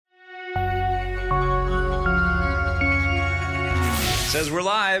Says we're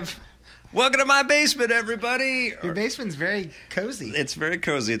live. Welcome to my basement, everybody. Your basement's very cozy. It's very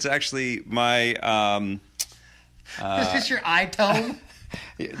cozy. It's actually my. Is this your iTome?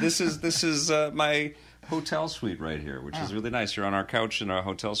 This is my hotel suite right here, which is really nice. You're on our couch in our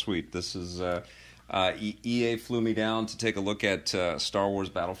hotel suite. This is EA flew me down to take a look at Star Wars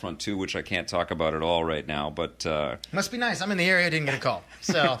Battlefront 2, which I can't talk about at all right now. But must be nice. I'm in the area. Didn't get a call,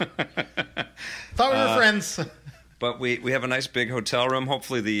 so thought we were friends. But we have a nice big hotel room.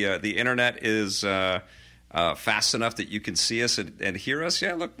 Hopefully the internet is fast enough that you can see us and hear us.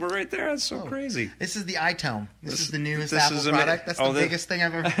 Yeah, look, we're right there. That's so crazy. This is the iTome. This is the newest Apple product. That's the biggest thing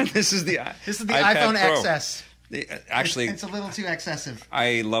I've ever. This is the iPhone Pro. XS. Actually, it's a little too excessive.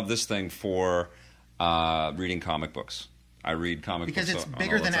 I love this thing for reading comic books. I read comic books because it's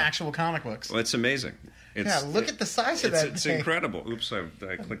bigger than actual comic books. Well, it's amazing. Look at the size of that. It's incredible. Oops, I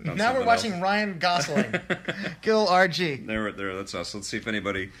clicked on. Now we're watching else. Ryan Gosling, Gil RG. There. That's us. Let's see if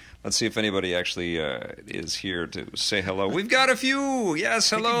anybody actually is here to say hello. We've got a few. Yes,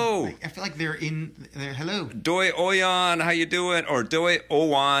 hello. I feel like they're hello. Doi Oyan, how you doing? Or Doi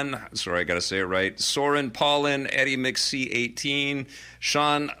Owan. Sorry, I got to say it right. Soren Paulin, Eddie McC18,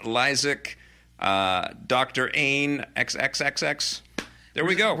 Sean Lysick, Dr. Ain, XXXX. There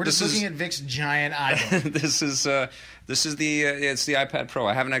we go. We're just looking at Vic's giant eyeball. This is the it's the iPad Pro.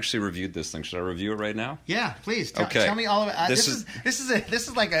 I haven't actually reviewed this thing. Should I review it right now? Yeah, please. Okay. Tell me all of it. This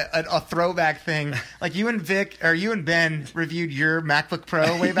is like a throwback thing. Like you and Ben reviewed your MacBook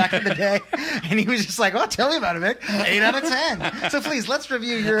Pro way back in the day, and he was just like, "Oh, tell me about it, Vic. 8 out of 10." So please, let's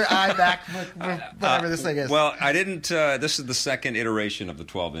review your iMac, whatever this thing is. Well, I didn't. This is the second iteration of the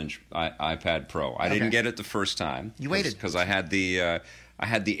 12-inch iPad Pro. I didn't get it the first time. You waited because I had the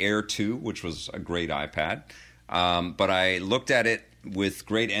Air 2, which was a great iPad. But I looked at it with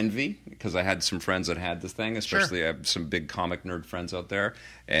great envy because I had some friends that had this thing, especially I have some big comic nerd friends out there,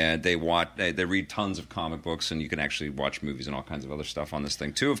 and they read tons of comic books, and you can actually watch movies and all kinds of other stuff on this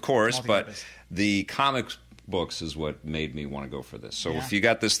thing too, of course. But the comic books is what made me want to go for this. So if you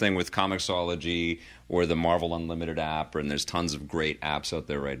got this thing with Comixology or the Marvel Unlimited app, and there's tons of great apps out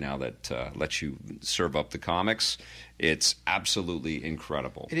there right now that let you serve up the comics, it's absolutely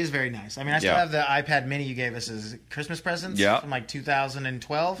incredible. It is very nice. I mean, I still have the iPad Mini you gave us as Christmas presents from like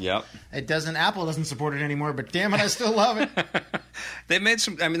 2012. Yep. Apple doesn't support it anymore, but damn it, I still love it. They made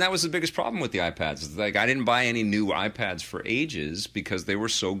some. I mean, that was the biggest problem with the iPads. It's like I didn't buy any new iPads for ages because they were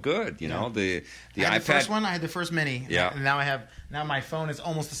so good. You know, the I had iPad. The first one, I had the first Mini. Yeah. And now my phone is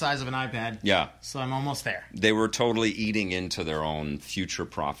almost the size of an iPad. Yeah. So I'm almost there. They were totally eating into their own future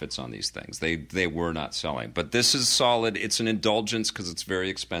profits on these things. They were not selling. But this is solid. It's an indulgence because it's very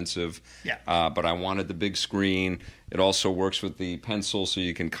expensive. Yeah. But I wanted the big screen. It also works with the pencil, so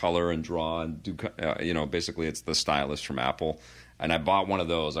you can color and draw and do. Basically, it's the stylus from Apple. And I bought one of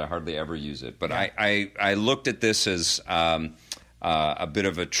those. I hardly ever use it. But I looked at this as a bit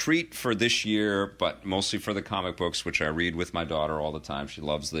of a treat for this year, but mostly for the comic books, which I read with my daughter all the time. She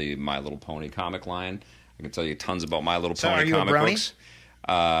loves the My Little Pony comic line. I can tell you tons about My Little Pony comic books.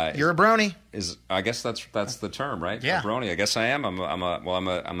 You're a brony. I guess that's the term, right? Yeah. A brony. I guess I am.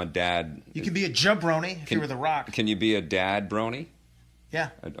 I'm a dad. You can be a jabroni if you were the Rock. Can you be a dad brony? Yeah.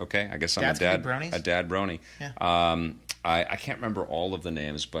 Okay. I guess I'm Dads a dad. can be bronies. A dad brony. Yeah. I can't remember all of the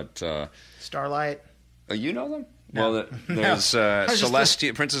names, but Starlight. You know them? No. Well, there's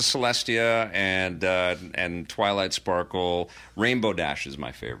Celestia, Princess Celestia, and Twilight Sparkle. Rainbow Dash is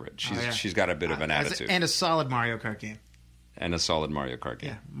my favorite. She's got a bit of an attitude and a solid Mario Kart game. And a solid Mario Kart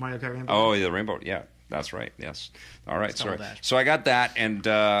game. Yeah, Mario Kart Rainbow. Oh, yeah, Rainbow. Yeah, that's right. Yes. All right. Sorry. Dash. So I got that, and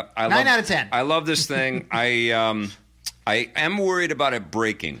 9 out of 10. I love this thing. I am worried about it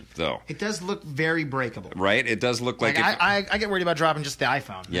breaking, though. It does look very breakable. Right? It does look like I get worried about dropping just the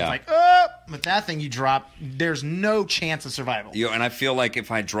iPhone. Yeah. It's like, with that thing you drop, there's no chance of survival. And I feel like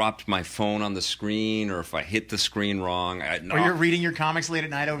if I dropped my phone on the screen or if I hit the screen wrong... Or you're reading your comics late at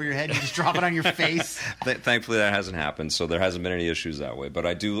night over your head and you just drop it on your face. Thankfully, that hasn't happened, so there hasn't been any issues that way. But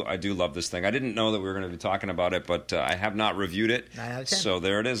I do love this thing. I didn't know that we were going to be talking about it, but I have not reviewed it. 9 out of 10. So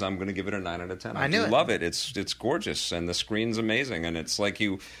there it is. I'm going to give it a 9 out of 10. I knew love it. It's gorgeous, and the screen's amazing, and it's like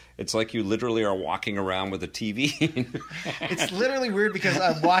you literally are walking around with a TV. It's literally weird because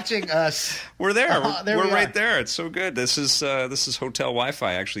I'm watching us. We're there. We're right are. there. It's so good. This is hotel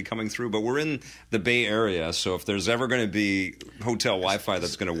Wi-Fi actually coming through, but we're in the Bay Area, so if there's ever going to be hotel Wi-Fi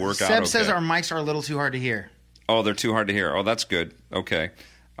that's going to work out, Seb says our mics are a little too hard to hear. Oh, they're too hard to hear. Oh, that's good. Okay.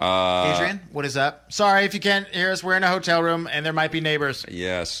 Adrian, what is up? Sorry if you can't hear us. We're in a hotel room, and there might be neighbors.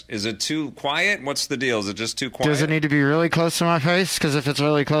 Yes. Is it too quiet? What's the deal? Is it just too quiet? Does it need to be really close to my face? Because if it's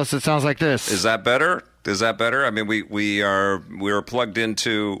really close, it sounds like this. Is that better? Is that better? I mean, we are plugged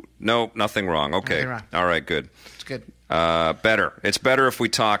into. No, nothing wrong. Okay. Nothing wrong. All right. Good. It's good. Better. It's better if we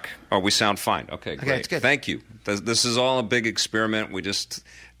talk. Oh, we sound fine. Okay. Great. It's good. Thank you. This is all a big experiment. We just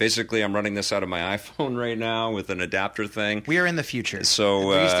basically I'm running this out of my iPhone right now with an adapter thing. We are in the future.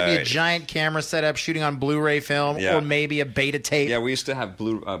 So there used to be a giant camera setup shooting on Blu-ray film, or maybe a beta tape. Yeah, we used to have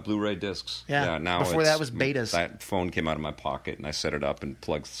Blu-ray discs. Yeah. Now before that was betas. That phone came out of my pocket, and I set it up and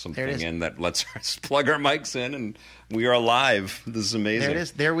plugged something in that lets us plug our mics in, and we are live. This is amazing. There it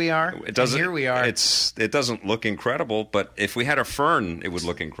is. There we are. It doesn't. Here we are. It doesn't look incredible, but if we had a fern, it would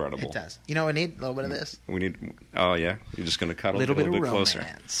look incredible. It does. You know, we need a little bit of this. We need. Oh yeah, you're just going to cut a little bit bit romance. closer.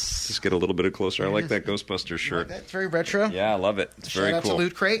 Just get a little bit closer. I like that Ghostbusters shirt. That's very retro. Yeah, I love it. It's very Shout cool. out to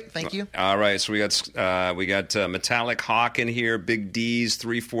Loot Crate. Thank you. All right, so we got Metallic Hawk in here, Big D's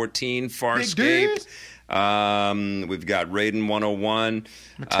 314, Farscape. We've got Raiden 101,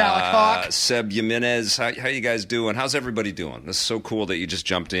 Metallic Hawk, Seb Jimenez. How you guys doing? How's everybody doing? This is so cool that you just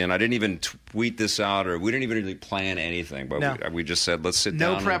jumped in. I didn't even tweet this out, or we didn't even really plan anything, but we just said let's sit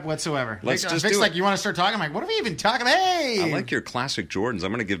down. No prep whatsoever. Let's just Vic's do like, it. you want to start talking? I'm like, what are we even talking? Hey, I like your classic Jordans.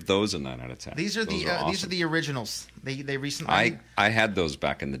 I'm going to give those a 9 out of 10. These are awesome. the originals. They recently. I had those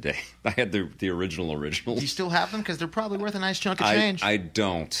back in the day. I had the originals. Do you still have them? Because they're probably worth a nice chunk of change. I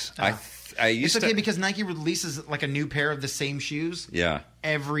don't. I used it's okay to, because Nike releases like a new pair of the same shoes. Yeah.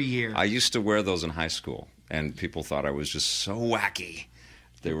 Every year. I used to wear those in high school, and people thought I was just so wacky.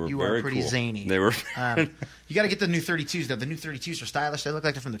 They were very pretty cool. zany. They were. You got to get the new 32s though. The new 32s are stylish. They look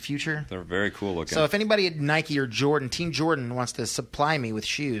like they're from the future. They're very cool looking. So if anybody at Nike or Jordan, Team Jordan, wants to supply me with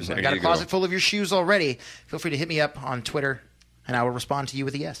shoes, There I've got a you closet go. full of your shoes already. Feel free to hit me up on Twitter, and I will respond to you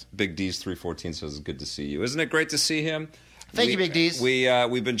with a yes. Big D's 314 says, "Good to see you." Isn't it great to see him? Thank you, Big D's.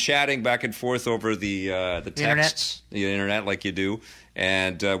 We've been chatting back and forth over the texts, the internet, like you do,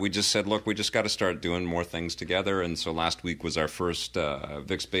 and we just said, look, we just got to start doing more things together. And so last week was our first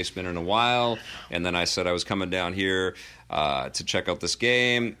Vic's Basement in a while, and then I said I was coming down here to check out this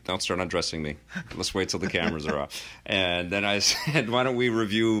game. Don't start undressing me. Let's wait till the cameras are off. And then I said, why don't we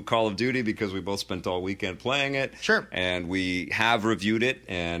review Call of Duty, because we both spent all weekend playing it. Sure. And we have reviewed it,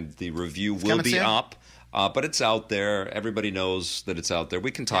 and the review will be soon. up. But it's out there. Everybody knows that it's out there.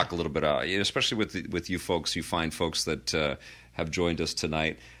 We can talk a little bit, especially with you folks, you fine folks that have joined us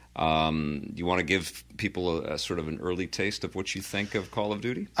tonight. You want to give people a sort of an early taste of what you think of Call of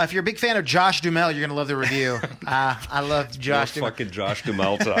Duty? If you're a big fan of Josh Duhamel, you're going to love the review. I love Josh More Duhamel. fucking Josh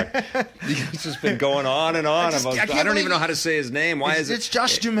Duhamel talk. It's just been going on and on. I don't even know how to say his name. Why is it? It's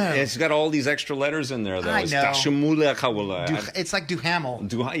Josh Duhamel. It's got all these extra letters in there, though. I know. It's It's like Duhamel.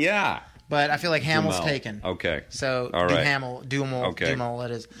 yeah. But I feel like Hamel's Duhamel. taken. Okay. So All right. Duhamel, Okay. Duhamel,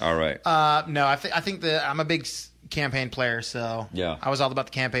 it is. All right. No, I think that I'm a big campaign player, so Yeah. I was all about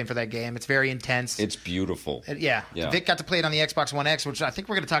the campaign for that game. It's very intense. It's beautiful. Yeah. Vic got to play it on the Xbox One X, which I think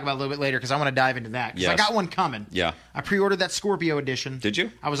we're going to talk about a little bit later because I want to dive into that. 'Cause I Yes. got one coming. Yeah. I pre-ordered that Scorpio edition. Did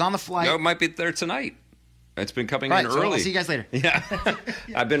you? I was on the flight. No, it might be there tonight. It's been coming All in right, so early. I'll see you guys later. Yeah.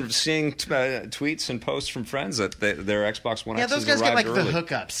 I've been seeing tweets and posts from friends that their Xbox One Yeah, X those guys get arrived like early. the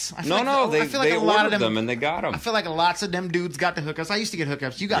hookups. I feel They I feel like a lot of ordered them and they got them. I feel like lots of them dudes got the hookups. I used to get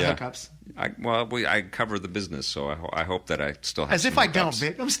hookups. You got hookups. I cover the business, so I hope that I still have As some if I don't, hookups.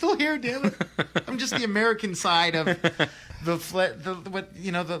 Vic. I'm still here, damn it. I'm just the American side of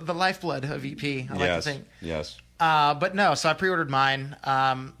the lifeblood of EP. I like to think. Yes. But no, so I pre-ordered mine.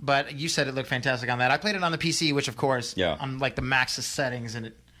 But you said it looked fantastic on that. I played it on the PC, which of course, on like the maxest settings, and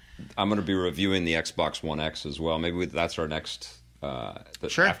it. I'm going to be reviewing the Xbox One X as well. Maybe that's our next.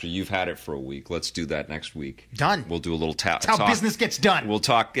 Sure. After you've had it for a week, let's do that next week. Done. We'll do a little That's how business gets done. We'll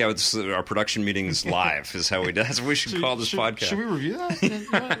talk. Yeah, it's our production meetings live is how we do. That's what we should call this podcast. Should we review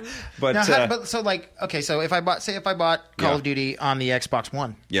that? But now, so if I bought Call of Duty on the Xbox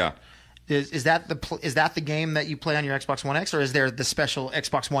One, yeah. Is that the game that you play on your Xbox One X, or is there the special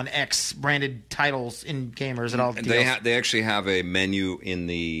Xbox One X branded titles in game, or is it all? They actually have a menu in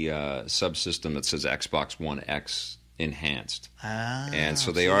the subsystem that says Xbox One X Enhanced, and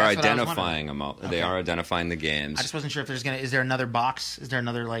so they are identifying them. They are identifying the games. I just wasn't sure if there's is there another box? Is there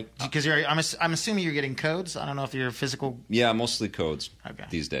another because I'm assuming you're getting codes. I don't know if you're physical. Yeah, mostly codes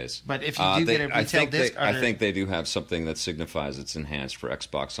these days. But if you do get a retail disc, I think they do have something that signifies it's enhanced for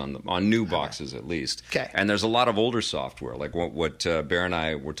Xbox on new boxes at least. Okay. And there's a lot of older software, like what Bear and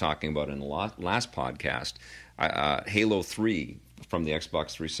I were talking about in the last podcast. Halo 3 from the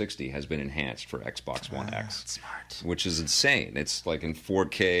Xbox 360 has been enhanced for Xbox One X. That's smart. Which is insane. It's like in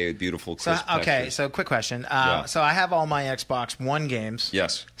 4K, beautiful, crisp textures. So quick question. So I have all my Xbox One games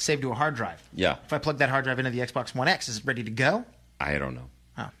saved to a hard drive. Yeah. If I plug that hard drive into the Xbox One X, is it ready to go? I don't know.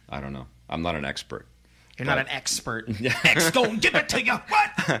 Oh. I don't know. I'm not an expert. You're not an expert. X don't give it to you.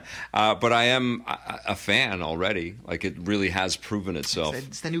 What? But I am a fan already. Like, it really has proven itself.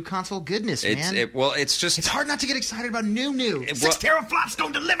 It's the new console goodness, man. It's hard not to get excited about new. 6 teraflops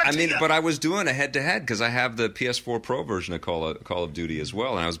don't deliver to you. But I was doing a head-to-head because I have the PS4 Pro version of Call of Duty as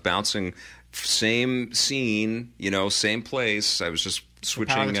well, and I was bouncing same scene, same place. I was just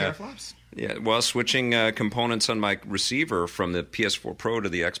switching. Teraflops? Yeah, well, switching components on my receiver from the PS4 Pro to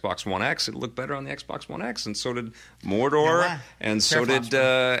the Xbox One X, it looked better on the Xbox One X, and so did Mordor, and so did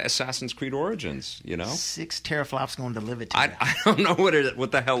Assassin's Creed Origins. 6 teraflops going to deliver to you. I don't know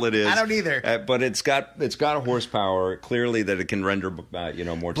what the hell it is. I don't either. But it's got a horsepower clearly that it can render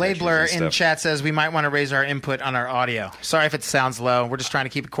more. Blade Blur in chat says we might want to raise our input on our audio. Sorry if it sounds low. We're just trying to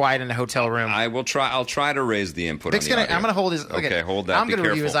keep it quiet in the hotel room. I'll try to raise the input. Vic's on the audio. I'm going to hold his. Okay, hold that. I'm going to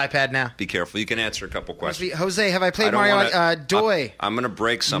review his iPad now. Be careful. You can answer a couple questions. Jose, have I played Mario Doi? I'm going to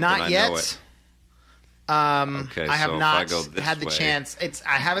break something. Not yet. I know it. Okay, I have not had the chance.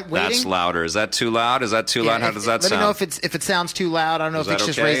 I have it waiting. That's louder. Is that too loud? How does that sound? Let me know if it sounds too loud. I don't know if it's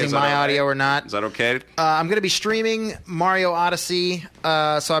just raising my audio or not. Is that okay? I'm going to be streaming Mario Odyssey, so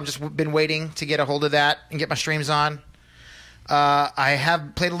I've just been waiting to get a hold of that and get my streams on. I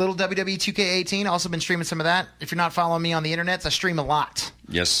have played a little WWE 2K18. Also been streaming some of that. If you're not following me on the internet, I stream a lot.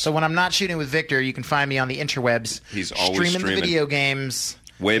 Yes. So when I'm not shooting with Victor, you can find me on the interwebs. He's always streaming the video games.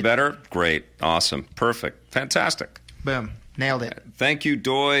 Way better? Great. Awesome. Perfect. Fantastic. Boom. Nailed it. Thank you,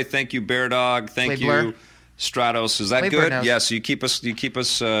 Doi. Thank you, Bear Dog. Thank you, Blur. Stratos. Is that Blade good? Blur Yes. You keep us.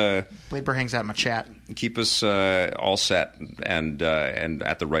 Blade Blur hangs out in my chat. Keep us all set and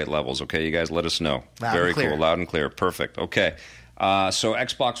at the right levels. Okay, you guys. Let us know. Very cool. Loud and clear. Perfect. Okay. So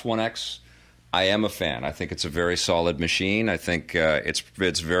Xbox One X. I am a fan. I think it's a very solid machine. I think it's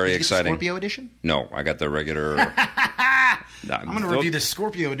very exciting. The Scorpio edition? No, I got the regular. I'm going to review the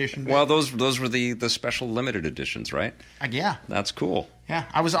Scorpio edition. Well, those were the special limited editions, right? Yeah. That's cool. Yeah,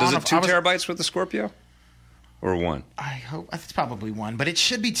 I was. Does it 2 terabytes with the Scorpio, or 1? I hope it's probably 1, but it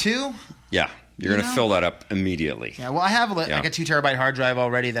should be 2. Yeah, you're going to fill that up immediately. Yeah. Well, I have like a 2 terabyte hard drive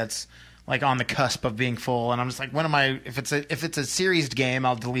already. That's like on the cusp of being full, and I'm just like, when am I? If it's a series game,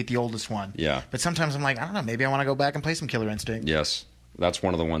 I'll delete the oldest one. Yeah. But sometimes I'm like, I don't know, maybe I want to go back and play some Killer Instinct. Yes, that's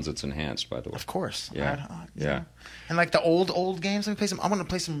one of the ones that's enhanced, by the way. Of course. Yeah. Yeah. And like the old games, I want to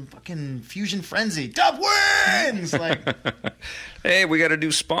play some fucking Fusion Frenzy. Dub wins. Hey, we got a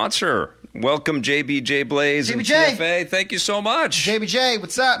new sponsor. Welcome, JBJ Blaze and TFA. Thank you so much. JBJ,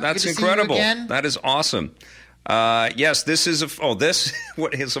 what's up? That's incredible. That is awesome. Yes, this is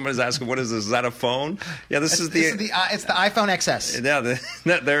what somebody's asking, what is this? Is that a phone? Yeah, it's the iPhone XS.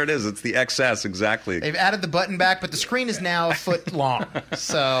 Yeah, there it is. It's the XS, exactly. They've added the button back, but the screen is now a foot long.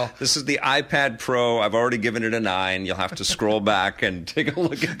 So this is the iPad Pro. I've already given it a 9. You'll have to scroll back and take a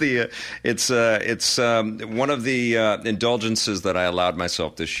look at the. It's one of the indulgences that I allowed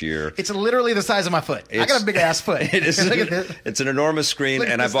myself this year. It's literally the size of my foot. I got a big ass foot. It is. It's an enormous screen,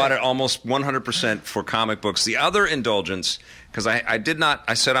 and I bought it almost 100% for comic books. The other indulgence, because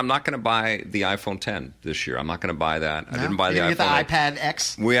I said I'm not going to buy the iPhone 10 this year. I'm not going to buy that. I didn't buy the iPhone. The iPad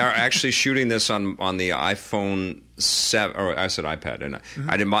X. We are actually shooting this on the iPhone 7, or I said iPad, didn't I? Mm-hmm.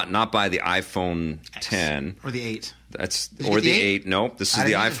 I did not buy the iPhone 10 or the 8. Or the 8. Nope, this is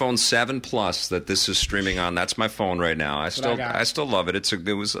the iPhone 7 Plus that this is streaming on. That's my phone right now. I still love it.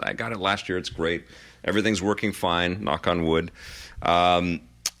 I got it last year. It's great. Everything's working fine. Knock on wood.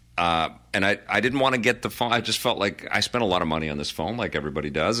 And I didn't want to get the phone. I just felt like I spent a lot of money on this phone, like everybody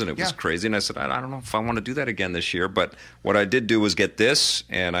does, and it was crazy. And I said, I don't know if I want to do that again this year. But what I did do was get this,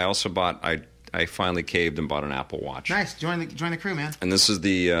 and I also bought. I finally caved and bought an Apple Watch. Nice, join the crew, man. And this is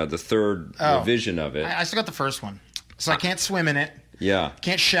the third revision of it. I still got the first one, so I can't swim in it. Yeah.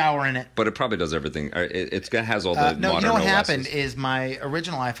 Can't shower in it. But it probably does everything. It has all the modern No, you know what happened OSs. is my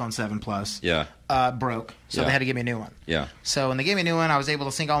original iPhone 7 Plus broke, so they had to give me a new one. Yeah. So when they gave me a new one, I was able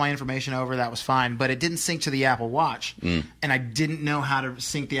to sync all my information over. That was fine, but it didn't sync to the Apple Watch, and I didn't know how to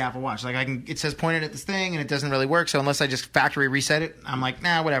sync the Apple Watch. Like it says pointed at this thing, and it doesn't really work. So unless I just factory reset it, I'm like,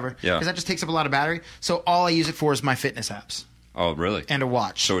 nah, whatever. Yeah. Because that just takes up a lot of battery. So all I use it for is my fitness apps. Oh, really? And a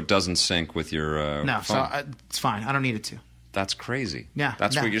watch. So it doesn't sync with your no, phone? So it's fine. I don't need it to. That's crazy. Yeah,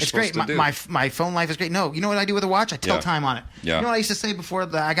 that's what you're supposed to do. My phone life is great. No, you know what I do with a watch? I tell time on it. Yeah. You know what I used to say before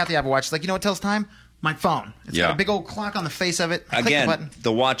I got the Apple Watch? Like, you know what tells time? My phone. It's got a big old clock on the face of it. I click the button.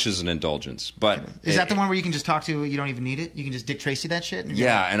 The watch is an indulgence, but is that the one where you can just talk to? You don't even need it. You can just Dick Tracy that shit.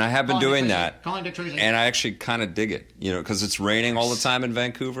 And I have been doing that. Calling Dick Tracy. And I actually kind of dig it, because it's raining all the time in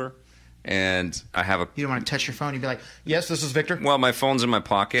Vancouver. and I have a. You don't want to touch your phone. You'd be like, "Yes, this is Victor." Well, my phone's in my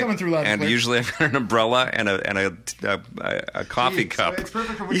pocket, Coming through loud and and clear. usually I've got an umbrella and a coffee cup. So it's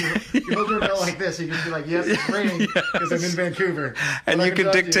perfect for when you hold your umbrella like this. You can be like, "Yes, it's raining because I'm in Vancouver." And But I you can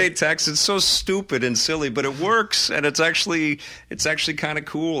talk to dictate text. It's so stupid and silly, but it works, and it's actually kind of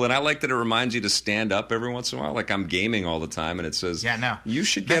cool. And I like that it reminds you to stand up every once in a while. Like I'm gaming all the time, and it says, Yeah, no. you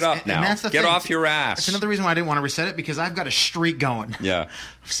should get up now. And that's the Get thing. off your ass." That's another reason why I didn't want to reset it, because I've got a streak going. Yeah,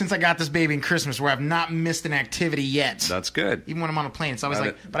 Since I got this baby in Christmas, where I've not missed an activity yet. that's good. Even when I'm on a plane, it's always Got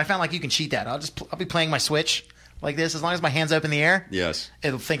like. it. But I found like you can cheat that. I'll be playing my Switch like this, as long as my hands up in the air. Yes,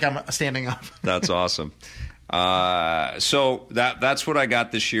 It'll think I'm standing up. that's awesome. So that's what I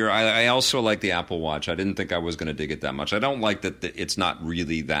got this year. I also like the Apple Watch. I didn't think I was going to dig it that much. I don't like that it's not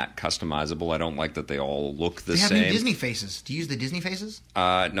really that customizable. I don't like that they all look the They have same. new Disney faces. Do you use the Disney faces?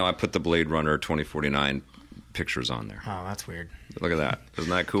 No, I put the Blade Runner 2049 pictures on there. Oh, that's weird. Look at that. Isn't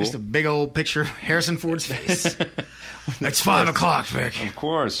that cool? Just a big old picture of Harrison Ford's face. It's 5 o'clock, Vic. Of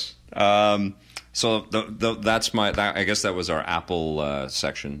course. So that's my. I guess that was our Apple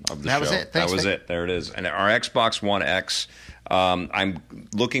section of the show. That was it. Thanks, that was Vic. it. There it is. And our Xbox One X. I'm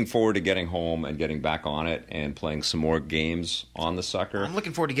looking forward to getting home and getting back on it and playing some more games on the sucker. I'm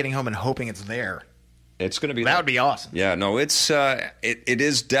looking forward to getting home and hoping it's there. It's going to be That would be awesome. Yeah, no, it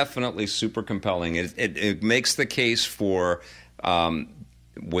is definitely super compelling. It makes the case for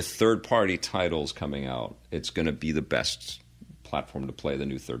with third-party titles coming out, it's going to be the best platform to play the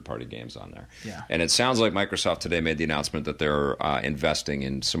new third-party games on there. Yeah. And it sounds like Microsoft today made the announcement that they're investing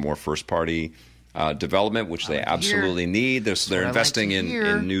in some more first-party development, which they absolutely need. They're investing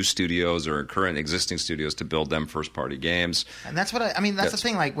in new studios or current existing studios to build them first-party games. And that's what I mean. That's the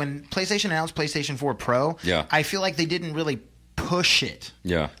thing. Like when PlayStation announced PlayStation 4 Pro, Yeah. I feel like they didn't really push it.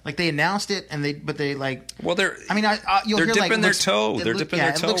 Yeah. Like they announced it, and they like. Well, I mean, you'll they're hear dipping like their toe. They're dipping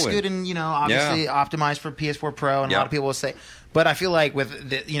their toe it looks in. good, and obviously optimized for PS4 Pro, and a lot of people will say. But I feel like with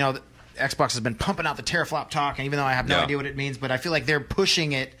the Xbox has been pumping out the teraflop talk, and even though I have no idea what it means, but I feel like they're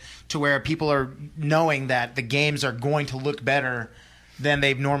pushing it to where people are knowing that the games are going to look better than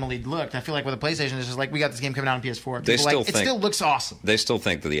they've normally looked. I feel like with a PlayStation, it's just like, we got this game coming out on PS4. People it still looks awesome. They still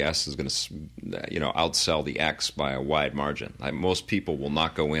think that the S is going to, outsell the X by a wide margin. Like most people will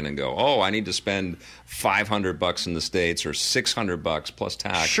not go in and go, "Oh, I need to spend $500 in the States or $600 plus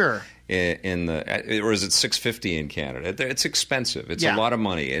tax." Sure. Or is it $650 in Canada? It's expensive. It's a Yeah. lot of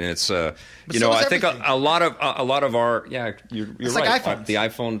money, and it's so I is think everything. a lot of our you're It's right. like iPhones. The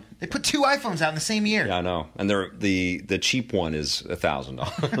iPhone. They put 2 iPhones out in the same year. Yeah, I know, and the cheap one is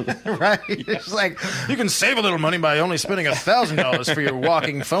 $1,000. Right? It's like, you can save a little money by only spending $1,000 for your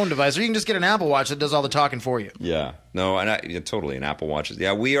walking phone device, or you can just get an Apple Watch that does all the talking for you. Yeah, no, and totally an Apple Watch.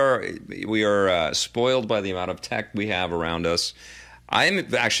 Yeah, we are spoiled by the amount of tech we have around us.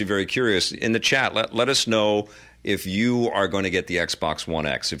 I'm actually very curious. In the chat, let us know if you are going to get the Xbox One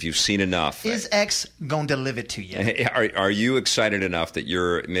X, if you've seen enough. Is X going to deliver to you? Are you excited enough that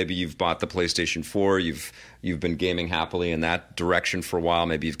maybe you've bought the PlayStation 4, you've been gaming happily in that direction for a while,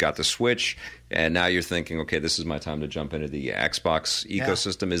 maybe you've got the Switch, and now you're thinking, okay, this is my time to jump into the Xbox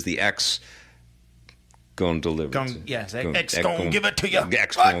ecosystem. Is the X going to deliver? Yes, X going to give it to you.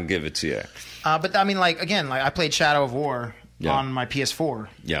 X going to give it to you. But I mean, I played Shadow of War on my PS4.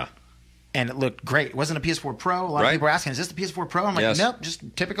 Yeah. And it looked great. It wasn't a PS4 Pro. A lot of people were asking, is this the PS4 Pro? I'm like, nope, just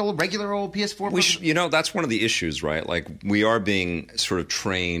typical, regular old PS4 Pro. That's one of the issues, right? Like, we are being sort of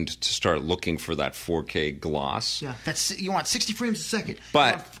trained to start looking for that 4K gloss. Yeah, you want 60 frames a second.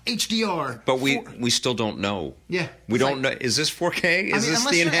 But HDR. But we still don't know. Yeah. We don't know. Is this 4K? Is this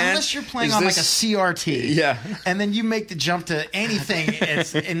the enhanced? Unless you're playing on like a CRT. Yeah. And then you make the jump to anything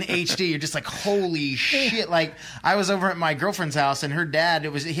it's in HD. You're just like, holy shit. Like, I was over at my girlfriend's house, and her dad,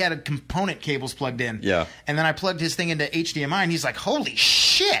 he had a component cables plugged in. Yeah. And then I plugged his thing into HDMI, and he's like, holy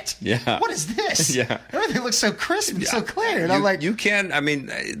shit. Yeah. What is this? Yeah. Everything looks so crisp and so clear. And I'm like,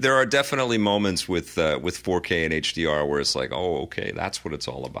 there are definitely moments with 4K and HDR where it's like, oh, okay, that's what it's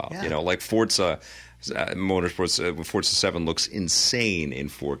all about. Yeah. Like Forza Motorsports, Forza 7 looks insane in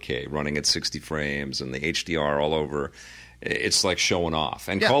 4K, running at 60 frames, and the HDR all over. It's like showing off.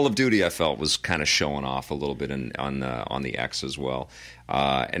 And Call of Duty, I felt, was kind of showing off a little bit on the X as well.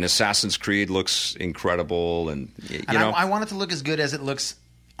 And Assassin's Creed looks incredible, and I want it to look as good as it looks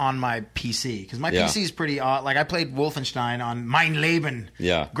on my PC, because my PC is pretty like, I played Wolfenstein on Mein Leben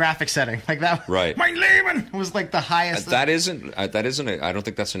graphic setting, like that. Right. Mein Leben was like the highest. That isn't. I don't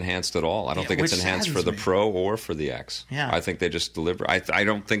think that's enhanced at all. I don't think it's enhanced for the Pro or for the X. Yeah. I think they just deliver. I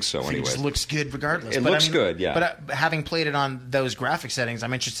don't think so. Anyway, it just looks good regardless. It looks good. Yeah. But having played it on those graphic settings,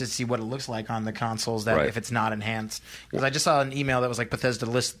 I'm interested to see what it looks like on the consoles if it's not enhanced. Because I just saw an email that was like Bethesda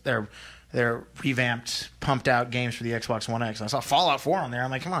list their their revamped, pumped out games for the Xbox One X. I saw Fallout 4 on there.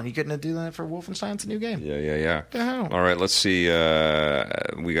 I'm like, come on, you couldn't do that for Wolfenstein? It's a new game. Yeah. The hell? All right, let's see.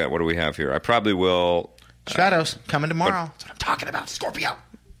 What do we have here? I probably will. Shadows coming tomorrow. That's what I'm talking about. Scorpio.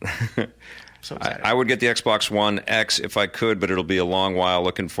 So excited. I would get the Xbox One X if I could, but it'll be a long while.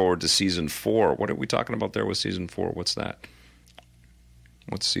 Looking forward to Season 4. What are we talking about there with Season 4? What's that?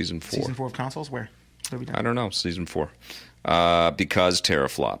 What's Season 4? Season 4 of consoles? Where? I don't know. Season 4. Because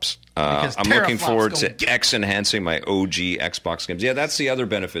teraflops. Because I'm teraflops looking forward to don't X enhancing my OG Xbox games. Yeah, that's the other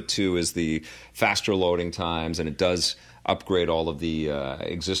benefit too, is the faster loading times, and it does upgrade all of the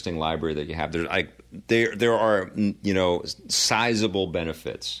existing library that you have. There are sizable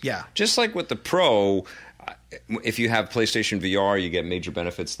benefits. Yeah. Just like with the Pro. If you have PlayStation VR, you get major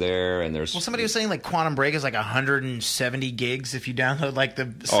benefits there, and there's. Well, somebody was saying like Quantum Break is like 170 gigs if you download like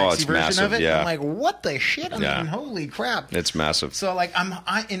the it's sexy version massive, of it. yeah. I'm like, what the shit? I mean, Yeah. holy crap! It's massive. So like,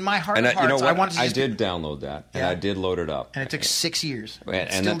 in my heart And of you know hearts, what? I wanted to. I Just did download that, and Yeah. I did load it up, and it took 6 years. and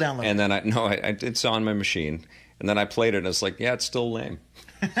Still then, downloaded. And then it's on my machine, and then I played it, and it's like, yeah, it's still lame.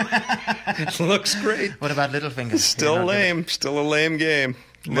 It looks great. What about Littlefinger? Still lame. Still a lame game.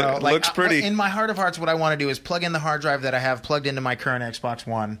 No, Looks pretty. In my heart of hearts, what I want to do is plug in the hard drive that I have plugged into my current Xbox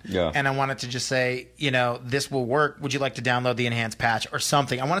One. Yeah. And I want it to just say, this will work. Would you like to download the enhanced patch or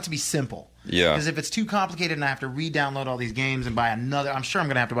something? I want it to be simple. Yeah. Because if it's too complicated and I have to re-download all these games and buy another, I'm sure I'm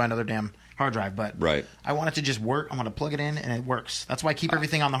going to have to buy another damn hard drive. But Right. I want it to just work. I want to plug it in and it works. That's why I keep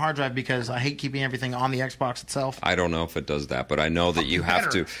everything on the hard drive, because I hate keeping everything on the Xbox itself. I don't know if it does that, but I know that you have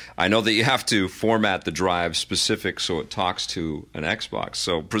better. to. I know that you have to format the drive specific so it talks to an Xbox.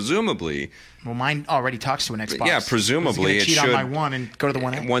 So presumably, Well, mine already talks to an Xbox. yeah, presumably It's it gonna cheat should. on my one and go to the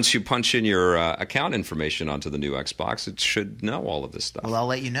one A. Once you punch in your account information onto the new Xbox, it should know all of this stuff. Well, I'll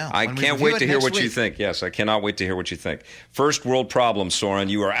let you know. I when we can't review wait it to hear next what you week. think. Yes, I cannot wait to hear what you think. First world problem, Soren.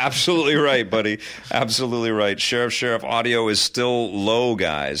 You are absolutely right, buddy. Absolutely right. Sheriff, audio is still low,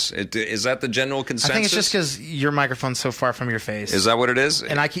 guys. Is that the general consensus? I think it's just because your microphone's so far from your face. Is that what it is?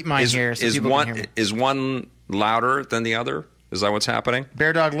 And I keep mine here so people can hear me. Is one louder than the other? Is that what's happening?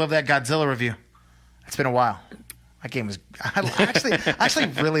 Bear Dog, love that Godzilla review. It's been a while. That game was. I actually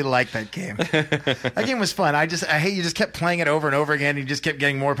really liked that game. That game was fun. I hate you just kept playing it over and over again. And you just kept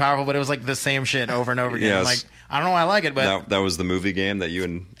getting more powerful, but it was like the same shit over and over again. Yes. I'm like, I don't know why I like it, but That was the movie game that you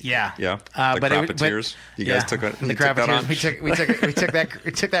and yeah. the But Crappeteers. You guys took it. The you took that on? Crappeteers.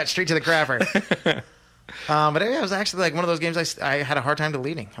 We took that straight to the crapper. But it was actually like one of those games I had a hard time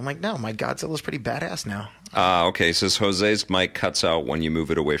deleting. I'm like, no, my Godzilla's pretty badass now. Okay, it says Jose's mic cuts out when you move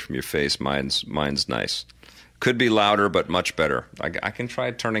it away from your face. Mine's nice. Could be louder, but much better. I can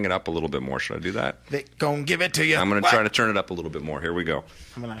try turning it up a little bit more. Should I do that? They gonna give it to you. I'm going to try to turn it up a little bit more. Here we go.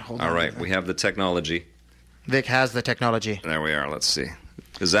 I'm gonna hold All on right, to we have the technology. Vic has the technology. There we are. Let's see.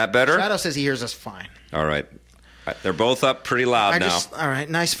 Is that better? Shadow says he hears us fine. All right. They're both up pretty loud now. All right,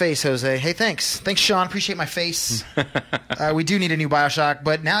 nice face, Jose. Hey, thanks, Sean. Appreciate my face. We do need a new BioShock,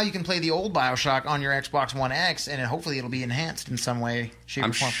 but now you can play the old BioShock on your Xbox One X, and hopefully it'll be enhanced in some way, shape,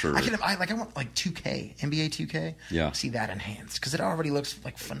 or form. sure. I want like 2K, NBA 2K. Yeah. See that enhanced because it already looks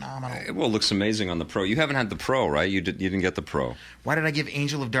like phenomenal. Well, it looks amazing on the Pro. You haven't had the Pro, right? You didn't get the Pro. Why did I give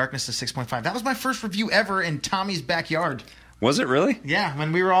Angel of Darkness a 6.5? That was my first review ever in Tommy's backyard. Was it really? Yeah,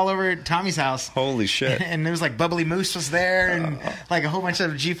 when we were all over at Tommy's house. Holy shit. And there was like Bubbly Moose was there, and like a whole bunch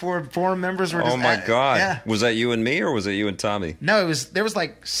of G4 forum members were just Oh my God. Yeah. Was that you and me, or was it you and Tommy? No, there was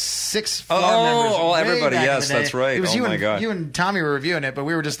like 6 forum members. Oh, way everybody. back in Yes, the day. that's right. It was Oh you my and God. you and Tommy were reviewing it, but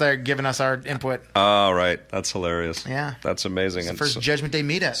we were just there giving us our input. Oh, right. That's hilarious. Yeah. That's amazing. It's the And first Judgment Day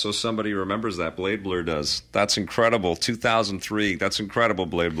meetup. so somebody remembers that. Blade Blur does. That's incredible. 2003. That's incredible,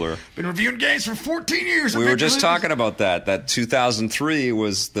 Blade Blur. Been reviewing games for 14 years. We were just talking about that. That 2003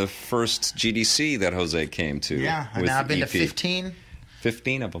 was the first GDC that Jose came to. Yeah, and with now I've been to EP. 15.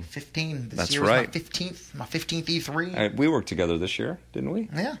 15 of them. 15. This That's year was right. my 15th E3. We worked together this year, didn't we?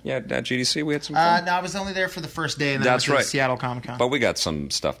 Yeah. Yeah, at GDC we had some fun. No, I was only there for the first day, and then That's I went right. to Seattle Comic Con. But we got some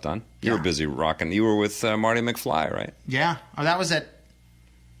stuff done. You Yeah. were busy rocking. You were with Marty McFly, right? Yeah. Oh, that was at...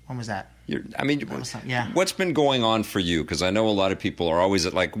 When was that? Yeah. What's been going on for you? Because I know a lot of people are always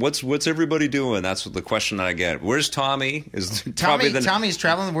at like, what's everybody doing? That's the question that I get. Where's Tommy? Tommy's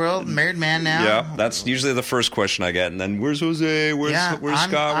traveling the world, married man now. Yeah, that's usually the first question I get. And then where's Jose? Where's Scott?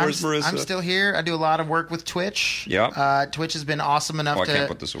 Where's Marissa? I'm still here. I do a lot of work with Twitch. Yeah. Twitch has been awesome enough I can't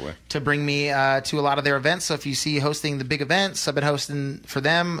put this away. to bring me to a lot of their events. So if you see hosting the big events, I've been hosting for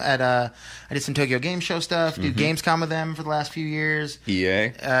them at I did some Tokyo Game Show stuff, do Gamescom with them for the last few years.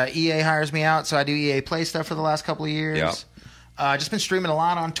 EA? EA hires me out, so I do EA Play stuff for the last couple of years. Yeah. Just been streaming a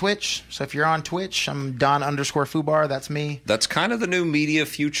lot on Twitch. So if you're on Twitch, I'm Don_Fubar. That's me. That's kind of the new media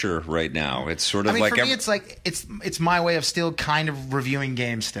future right now. It's sort of like for me, it's like it's my way of still kind of reviewing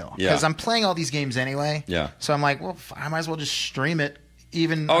games still, because I'm playing all these games anyway. Yeah. So I'm like, well, I might as well just stream it.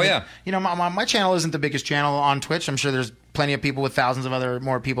 Even yeah. My channel isn't the biggest channel on Twitch. I'm sure there's plenty of people with thousands of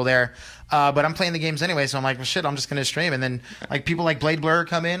more people there. But I'm playing the games anyway, so I'm like, well, shit, I'm just going to stream. And then like people like Blade Blur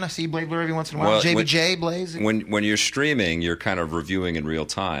come in. I see Blade Blur every once in a while. JBJ, Blaze. When you're streaming, you're kind of reviewing in real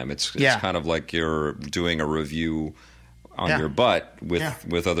time. It's kind of like you're doing a review on your butt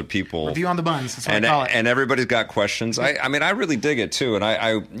with other people. Review on the buns. That's what I call it. And everybody's got questions. I mean, I really dig it too. And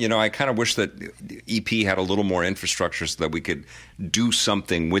I kind of wish that EP had a little more infrastructure so that we could do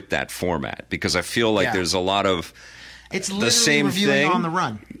something with that format, because I feel like there's a lot of it's the same reviewing thing on the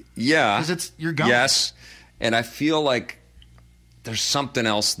run. Yeah, because you're going. Yes, and I feel like there's something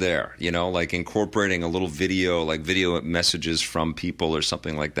else there, like incorporating a little video, like video messages from people or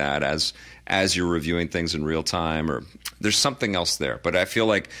something like that as you're reviewing things in real time, or there's something else there. But I feel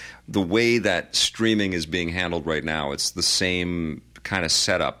like the way that streaming is being handled right now, it's the same kind of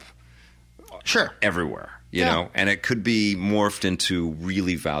setup everywhere. You know, and it could be morphed into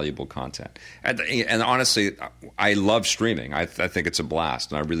really valuable content. And honestly, I love streaming. I think it's a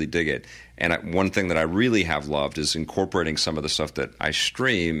blast, and I really dig it. And one thing that I really have loved is incorporating some of the stuff that I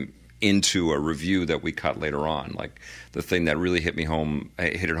stream into a review that we cut later on. Like the thing that really hit it home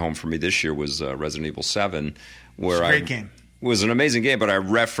for me this year was Resident Evil 7, where it's a great game. It was an amazing game, but I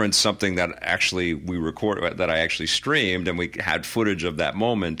referenced something that actually that I actually streamed, and we had footage of that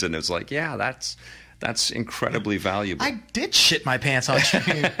moment, and it was like, yeah, that's incredibly valuable. I did shit my pants on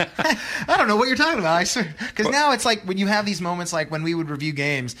stream. I don't know what you're talking about. I swear. Because now it's like when you have these moments, like when we would review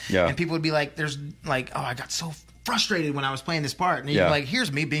games, and people would be like, "There's like, oh, I got so frustrated when I was playing this part," and you're like,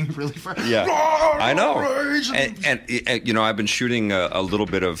 "Here's me being really frustrated." Yeah, I know. And I've been shooting a little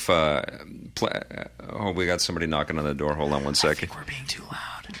bit of. We got somebody knocking on the door. Hold on one second. I think we're being too loud.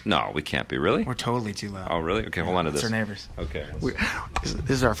 No, we can't be. Really? We're totally too loud. Oh, really? Okay, hold on to this. It's our neighbors. Okay. This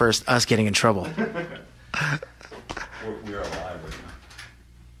is our first us getting in trouble. We're alive right now.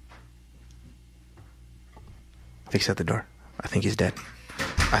 Vic's at the door. I think he's dead.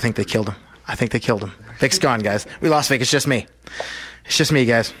 I think they killed him. Vic's gone, guys. We lost Vic. It's just me. It's just me,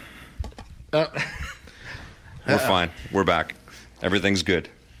 guys. We're fine. We're back. Everything's good.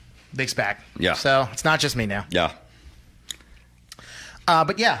 Vic's back. Yeah. So it's not just me now. Yeah.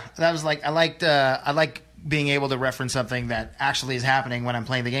 But yeah, that was like I like being able to reference something that actually is happening when I'm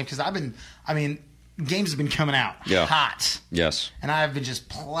playing the game, because games have been coming out hot. Yes. And I've been just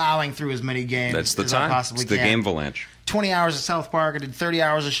plowing through as many games as I possibly can. It's the game avalanche. 20 hours of South Park. I did 30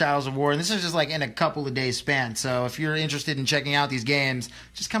 hours of Shadows of War, and this is just like in a couple of days span. So if you're interested in checking out these games,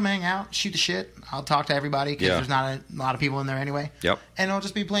 just come hang out, shoot the shit. I'll talk to everybody, because there's not a lot of people in there anyway. Yep. And I'll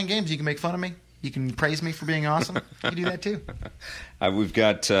just be playing games. You can make fun of me. You can praise me for being awesome. You can do that too. We've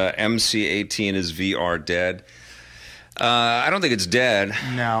got MC18 is VR dead. I don't think it's dead.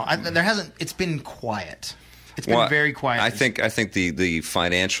 No, there hasn't. It's been quiet. It's been very quiet. I think the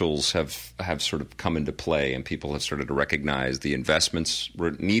financials have sort of come into play, and people have started to recognize the investments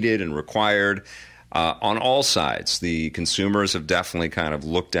were needed and required on all sides. The consumers have definitely kind of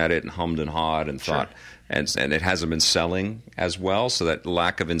looked at it and hummed and hawed and thought, and it hasn't been selling as well. So that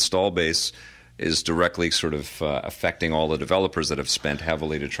lack of install base is directly sort of affecting all the developers that have spent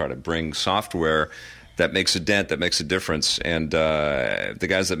heavily to try to bring software that makes a dent, that makes a difference. And the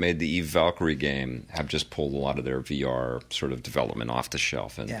guys that made the Eve Valkyrie game have just pulled a lot of their VR sort of development off the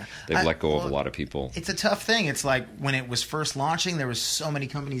shelf, and they've let go of a lot of people. It's a tough thing. It's like when it was first launching, there was so many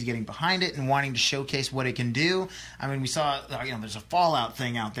companies getting behind it and wanting to showcase what it can do. I mean, we saw, there's a Fallout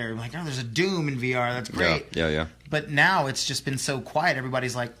thing out there. Like, there's a Doom in VR. That's great. Yeah. But now it's just been so quiet.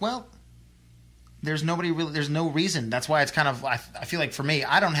 Everybody's like, well, there's no reason. That's why it's kind of, I feel like for me,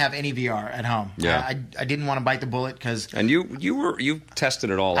 I don't have any VR at home. Yeah. I didn't want to bite the bullet because. And you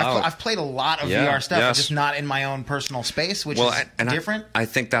tested it all out. I've played a lot of VR stuff, just not in my own personal space, which is different. I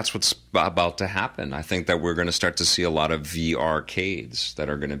think that's what's about to happen. I think that we're going to start to see a lot of VR-cades that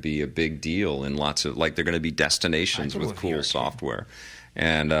are going to be a big deal in lots of, like, they're going to be destinations with cool software.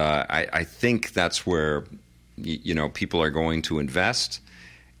 And I think that's where, people are going to invest.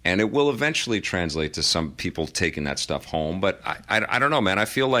 And it will eventually translate to some people taking that stuff home. But I don't know, man. I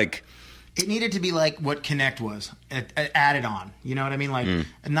feel like it needed to be like what Kinect was, added on. You know what I mean? Like,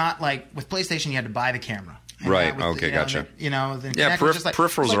 not like with PlayStation, you had to buy the camera. Right. Okay. Gotcha. The Yeah. Kinect was just like,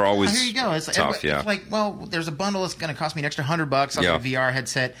 peripherals are always here you go. It's tough. Yeah. It's like, well, there's a bundle. It's going to cost me an extra $100. I'll get a VR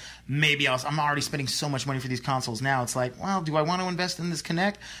headset. Maybe I'm already spending so much money for these consoles now. It's like, well, do I want to invest in this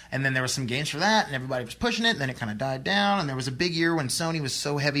Kinect? And then there were some games for that, and everybody was pushing it. And then it kind of died down. And there was a big year when Sony was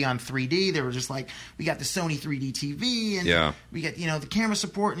so heavy on 3D. They were just like, we got the Sony 3D TV, and we get the camera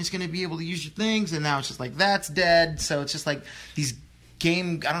support, and it's going to be able to use your things. And now it's just like that's dead. So it's just like these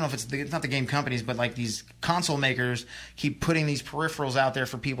game, I don't know if it's not the game companies, but like these console makers keep putting these peripherals out there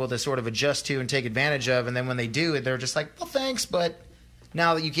for people to sort of adjust to and take advantage of, and then when they do it, they're just like, well, thanks, but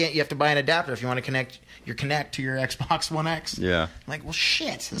now that you can't, you have to buy an adapter if you want to connect your Kinect to your Xbox One X. Yeah. Like, well,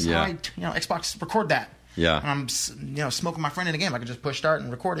 shit. This is how Xbox record that. Yeah. And I'm smoking my friend in a game. I could just push start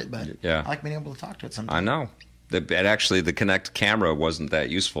and record it, but I like being able to talk to it sometimes. I know. Actually, the Kinect camera wasn't that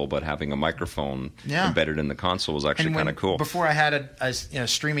useful, but having a microphone embedded in the console was actually kind of cool. Before I had a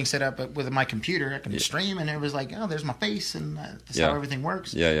streaming set up with my computer, I can stream, and it was like, oh, there's my face, and that's how everything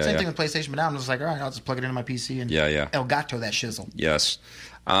works. Same thing with PlayStation, but now I'm just like, all right, I'll just plug it into my PC and Elgato that shizzle. Yes.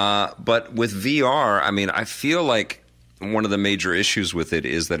 But with VR, I mean, I feel like one of the major issues with it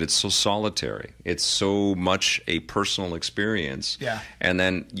is that it's so solitary. It's so much a personal experience. Yeah. And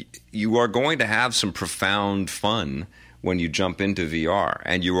then you are going to have some profound fun when you jump into VR,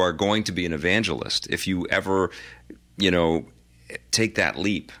 and you are going to be an evangelist if you ever, take that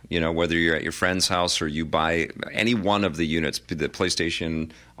leap, whether you're at your friend's house or you buy any one of the units, the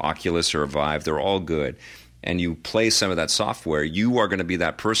PlayStation, Oculus, or Vive, they're all good. And you play some of that software, you are going to be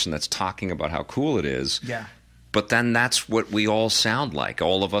that person that's talking about how cool it is. Yeah. But then that's what we all sound like.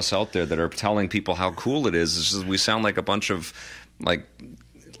 All of us out there that are telling people how cool it is we sound like a bunch of like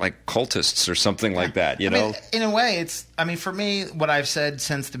cultists or something like that, you know? I mean, in a way, for me, what I've said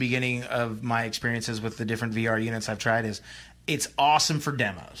since the beginning of my experiences with the different VR units I've tried is it's awesome for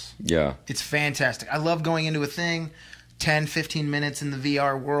demos. Yeah. It's fantastic. I love going into a thing, 10, 15 minutes in the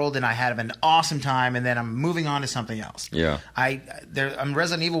VR world, and I have an awesome time, and then I'm moving on to something else. Yeah.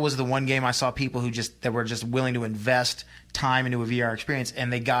 Resident Evil was the one game I saw people that were just willing to invest time into a VR experience,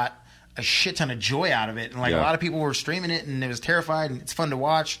 and they got a shit ton of joy out of it. And a lot of people were streaming it, and it was terrified, and it's fun to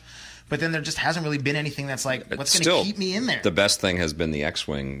watch. But then there just hasn't really been anything that's like, what's going to keep me in there? The best thing has been the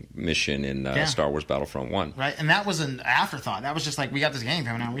X-Wing mission in Star Wars Battlefront 1. Right, and that was an afterthought. That was just like, we got this game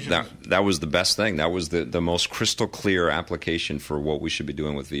coming out. That was the best thing. That was the most crystal clear application for what we should be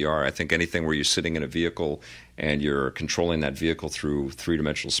doing with VR. I think anything where you're sitting in a vehicle and you're controlling that vehicle through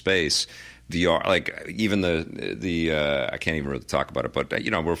three-dimensional space, VR, like even the I can't even really talk about it, but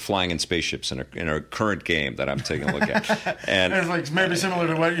we're flying in spaceships in a current game that I'm taking a look at, and it's like maybe similar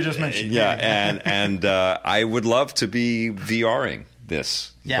to what you just mentioned. Yeah, and I would love to be VRing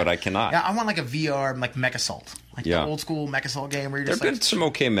this, but I cannot. Yeah, I want like a VR like MechAssault, like the old school MechAssault game where you're just there've been some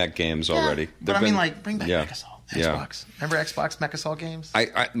okay mech games already. But bring back MechAssault. Xbox. Remember Xbox MechAssault games?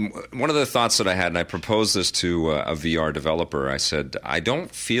 One of the thoughts that I had, and I proposed this to a VR developer, I said, I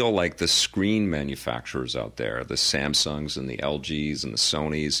don't feel like the screen manufacturers out there, the Samsungs and the LGs and the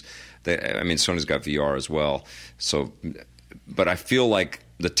Sonys, Sony's got VR as well, but I feel like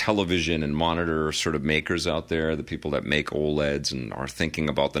the television and monitor sort of makers out there, the people that make OLEDs and are thinking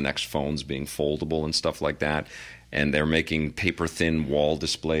about the next phones being foldable and stuff like that, and they're making paper-thin wall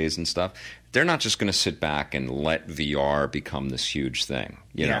displays and stuff, they're not just going to sit back and let VR become this huge thing,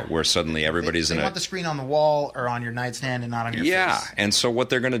 where suddenly everybody's they want the screen on the wall or on your nightstand and not on your face. Yeah, and so what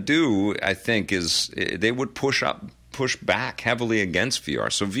they're going to do, I think, is they would push back heavily against VR.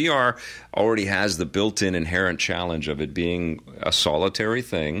 So VR already has the built-in inherent challenge of it being a solitary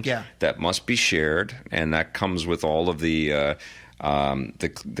thing that must be shared, and that comes with all of the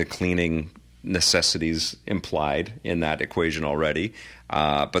cleaning necessities implied in that equation already.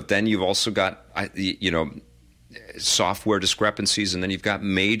 But then you've also got, software discrepancies, and then you've got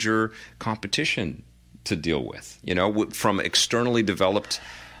major competition to deal with, from externally developed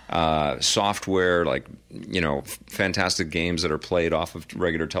software, like, fantastic games that are played off of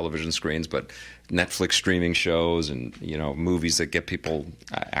regular television screens, but Netflix streaming shows and, movies that get people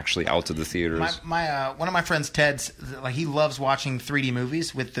actually out to the theaters. One of my friends, Ted's, he loves watching 3D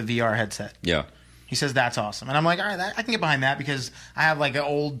movies with the VR headset. Yeah. He says that's awesome. And I'm like, all right, I can get behind that because I have like an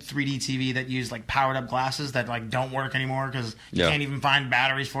old 3D TV that used like powered up glasses that like don't work anymore because you can't even find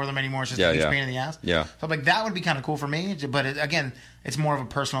batteries for them anymore. It's just a huge pain in the ass. Yeah. So I'm like, that would be kind of cool for me. But again, it's more of a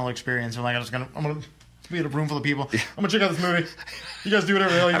personal experience. I'm like, I'm gonna We had a room full of people. I'm gonna check out this movie. You guys do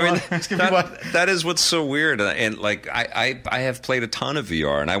whatever the hell you want. That is what's so weird. And like I have played a ton of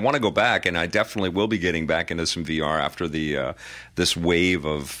VR, and I want to go back, and I definitely will be getting back into some VR after the this wave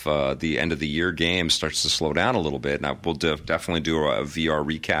of the end of the year games starts to slow down a little bit. And I will definitely do a VR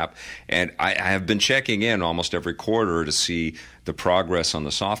recap. And I have been checking in almost every quarter to see the progress on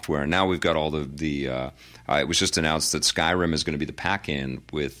the software. And now we've got all the it was just announced that Skyrim is going to be the pack-in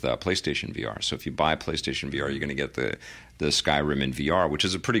with PlayStation VR. So if you buy PlayStation VR, you're going to get the Skyrim in VR, which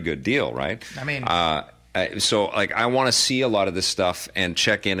is a pretty good deal, right? I mean, so like I want to see a lot of this stuff and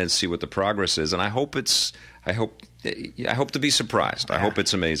check in and see what the progress is, and I hope to be surprised. Yeah. I hope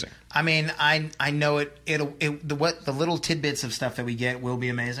it's amazing. I mean, I know the little tidbits of stuff that we get will be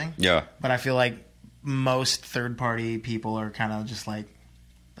amazing. Yeah, but I feel like most third-party people are kind of just like,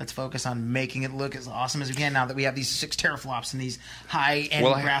 let's focus on making it look as awesome as we can now that we have these 6 teraflops and these high-end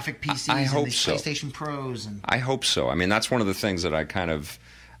graphic PCs and these PlayStation Pros. And I hope so. I mean, that's one of the things that I kind of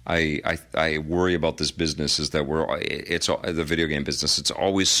I worry about this business is that it's the video game business. It's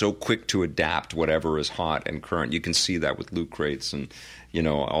always so quick to adapt whatever is hot and current. You can see that with loot crates and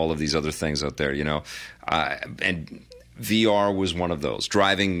all of these other things out there. And VR was one of those.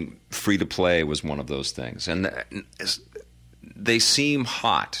 Driving free to play was one of those things, and they seem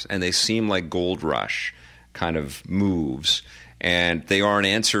hot and they seem like gold rush kind of moves, and they are an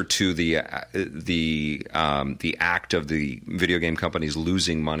answer to the act of the video game companies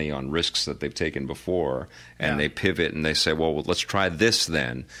losing money on risks that they've taken before, and they pivot and they say, well, let's try this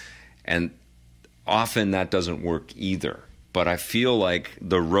then, and often that doesn't work either. But I feel like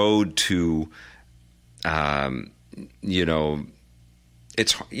the road to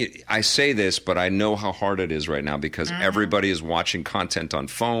I say this, but I know how hard it is right now because everybody is watching content on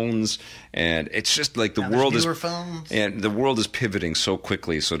phones, and it's just like the world is phones. And the world is pivoting so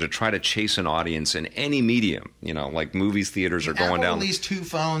quickly. So to try to chase an audience in any medium, like movies, theaters are going down. At least 2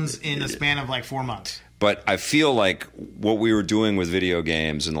 phones in a span of like 4 months. But I feel like what we were doing with video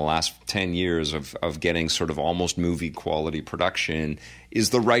games in the last 10 years of getting sort of almost movie quality production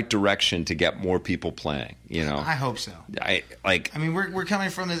is the right direction to get more people playing. I hope so. I mean, we're coming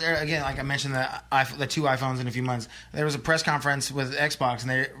from this era again. Like I mentioned, the 2 iPhones in a few months. There was a press conference with Xbox, and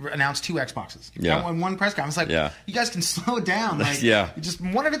they announced 2 Xboxes. Yeah. In one press conference, you guys can slow it down. Like, just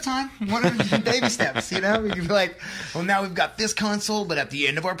one at a time, one at a baby steps. You can be like, well, now we've got this console, but at the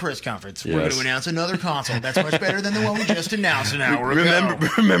end of our press conference, we're going to announce another console that's much better than the one we just announced an hour ago.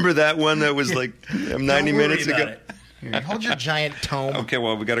 Remember that one that was like 90 minutes ago? Hold your giant tome. Okay,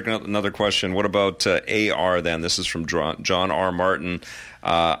 well, we got another question. What about AR then? This is from John R. Martin.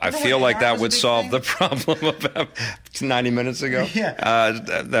 I feel like that would solve the problem about 90 minutes ago.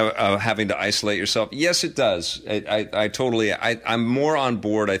 Yeah. Having to isolate yourself. Yes, it does. I totally. I'm more on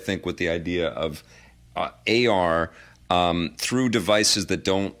board, I think, with the idea of AR through devices that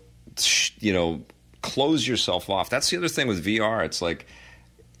don't, close yourself off. That's the other thing with VR. It's like,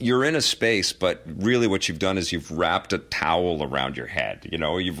 you're in a space, but really what you've done is you've wrapped a towel around your head.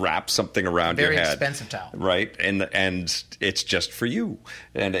 You've wrapped something around your head. Very expensive towel. Right? And it's just for you.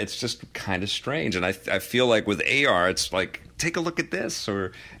 And it's just kind of strange. And I feel like with AR, it's like, take a look at this,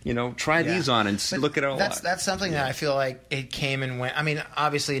 or, try these on and look at it all. That's something that I feel like it came and went. I mean,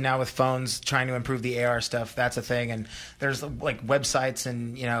 obviously now with phones trying to improve the AR stuff, that's a thing. And there's like websites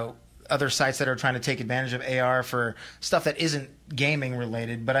and, other sites that are trying to take advantage of AR for stuff that isn't gaming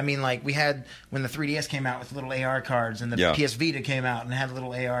related. But I mean, like we had when the 3DS came out with little AR cards, and the PS Vita came out and had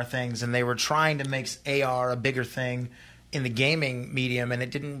little AR things, and they were trying to make AR a bigger thing in the gaming medium, and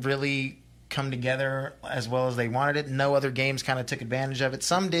it didn't really come together as well as they wanted it. No other games kind of took advantage of it.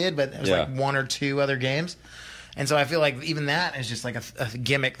 Some did, but it was like 1 or 2 other games. And so I feel like even that is just like a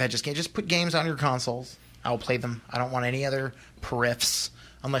gimmick that just put games on your consoles. I'll play them. I don't want any other periffs.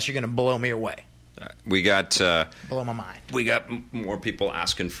 Unless you're going to blow me away. We got blow my mind. We got more people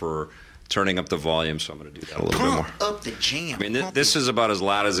asking for turning up the volume, so I'm going to do that a little bit more. Up the jam. I mean, this is about as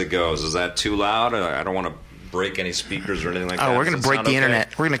loud as it goes. Is that too loud? I don't want to break any speakers or anything like that. Oh, we're going to break the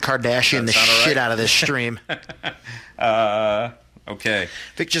internet. We're going to Kardashian the shit out of this stream. Okay.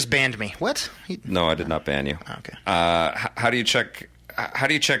 Vic just banned me. What? No, I did not ban you. Okay. How do you check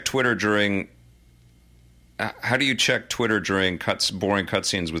Twitter during? How do you check Twitter during boring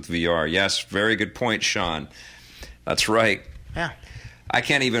cutscenes with VR? Yes, very good point, Sean. That's right. Yeah. I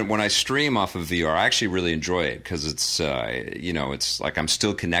can't even, when I stream off of VR, I actually really enjoy it because it's, it's like I'm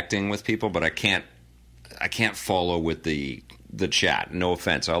still connecting with people, but I can't follow with the chat. No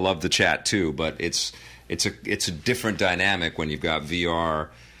offense, I love the chat too, but it's a different dynamic when you've got VR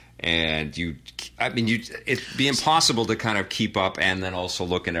and it'd be impossible to kind of keep up and then also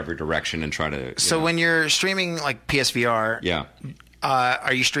look in every direction and try to. So when you're streaming like PSVR, yeah,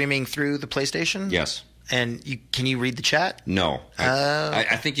 are you streaming through the PlayStation? Yes. And can you read the chat? No.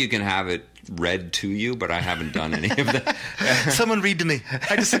 I think you can have it read to you, but I haven't done any of that. Someone read to me.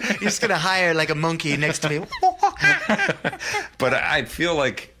 You're just going to hire like a monkey next to me. But I feel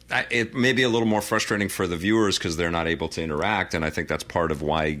like it may be a little more frustrating for the viewers because they're not able to interact, and I think that's part of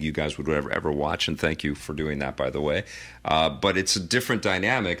why you guys would ever watch, and thank you for doing that, by the way. But it's a different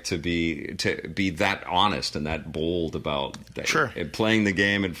dynamic to be that honest and that bold about playing the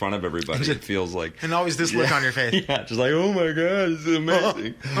game in front of everybody. It feels like... And always this look on your face. Yeah, just like, oh my God, this is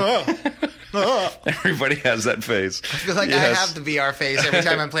amazing. Everybody has that face. I feel like I have the VR face every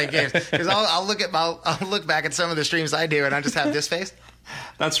time I'm playing games because I'll look back at some of the streams I do and I just have this face.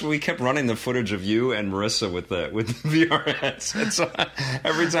 That's we kept running the footage of you and Marissa with the VR headsets. So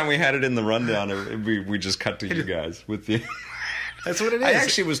every time we had it in the rundown, we just cut to you guys with the. That's what it is. I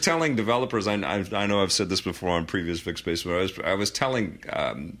actually was telling developers. I know I've said this before on previous VicSpace, but I was telling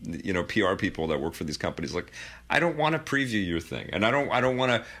PR people that work for these companies, like, I don't want to preview your thing, and I don't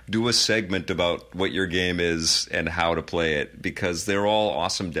want to do a segment about what your game is and how to play it, because they're all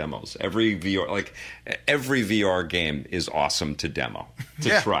awesome demos. Every VR game is awesome to demo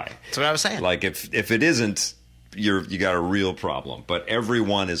to try. That's what I was saying. Like if it isn't, you got a real problem. But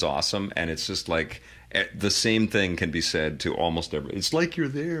everyone is awesome, and it's just like. The same thing can be said to almost every. It's like you're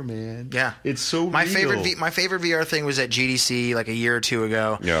there, man. Yeah, it's so. My real. favorite VR thing was at GDC like a year or two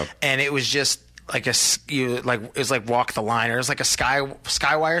ago. Yeah, and it was just like it was like Walk the Line, or it was like a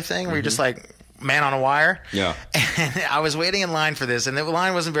Skywire thing where you're just like man on a wire. Yeah, and I was waiting in line for this, and the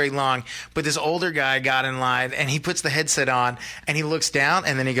line wasn't very long, but this older guy got in line, and he puts the headset on, and he looks down,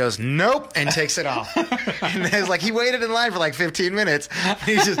 and then he goes, nope, and takes it off. And it was like he waited in line for like 15 minutes, and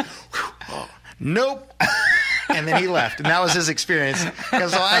he's just. Nope. And then he left, and that was his experience.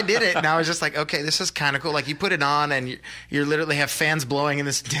 Because so I did it, and I was just like, okay, this is kind of cool. Like, you put it on, and you literally have fans blowing in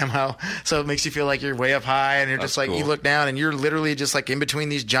this demo, so it makes you feel like you're way up high, and you're just like, cool. You look down, and you're literally just like in between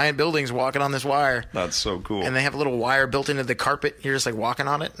these giant buildings walking on this wire. That's so cool. And they have a little wire built into the carpet. You're just like walking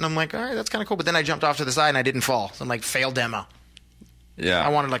on it, and I'm like, all right, that's kind of cool. But then I jumped off to the side, and I didn't fall. So I'm like, failed demo. Yeah, I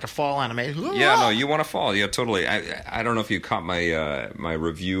wanted like a fall animation. Yeah, no, you want to fall. Yeah, totally. I don't know if you caught my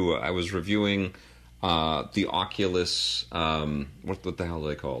review. I was reviewing the Oculus. What the hell are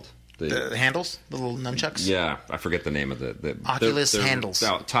they called? The handles, the little nunchucks. Yeah, I forget the name of the Oculus handles.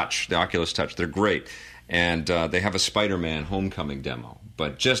 Touch, the Oculus Touch. They're great, and they have a Spider-Man Homecoming demo.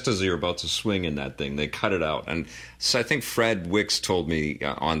 But just as you're about to swing in that thing, they cut it out. And so I think Fred Wicks told me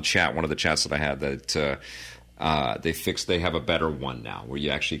on chat, one of the chats that I had, that. They have a better one now where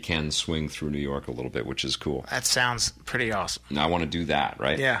you actually can swing through New York a little bit, which is cool. That sounds pretty awesome. Now I want to do that,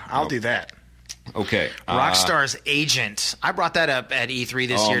 right? Yeah, I'll do that. Okay. Rockstar's Agent. I brought that up at E3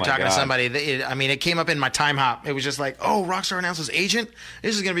 this year talking to somebody. It came up in my time hop. It was just like, oh, Rockstar announces Agent?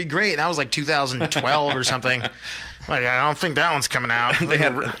 This is going to be great. And that was like 2012 or something. Like, I don't think that one's coming out. They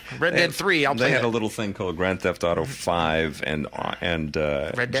had Red Dead 3. I'll play They had a little thing called Grand Theft Auto 5 and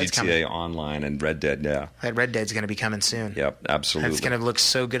GTA coming. Online and Red Dead. Yeah, that Red Dead's going to be coming soon. Yep, absolutely. It's going to look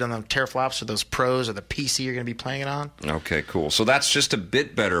so good on the teraflops or those pros or the PC you're going to be playing it on. Okay, cool. So that's just a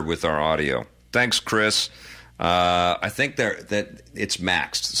bit better with our audio. Thanks, Chris. I think that it's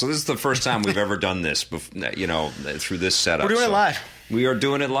maxed. So this is the first time we've ever done this, through this setup. We're doing it live. We are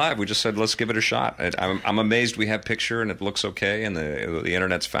doing it live. We just said, let's give it a shot. I'm amazed we have picture and it looks okay and the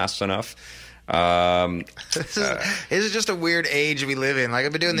internet's fast enough. This is just a weird age we live in. Like,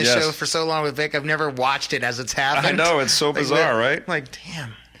 I've been doing this show for so long with Vic, I've never watched it as it's happened. I know, it's so bizarre, right? Like,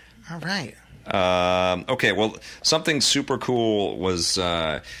 damn. All right. Okay, well, something super cool was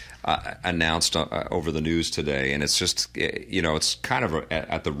announced over the news today, and it's just it's kind of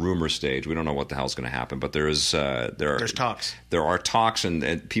at the rumor stage. We don't know what the hell's going to happen, but there's talks. There are talks,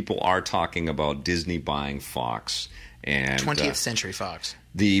 and people are talking about Disney buying Fox and 20th Century Fox.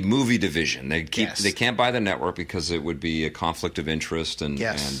 The movie division. They can't buy the network because it would be a conflict of interest and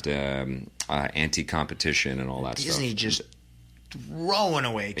anti-competition and all that stuff. Disney just throwing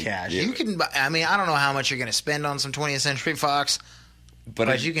away cash. You can. I mean, I don't know how much you're going to spend on some 20th Century Fox.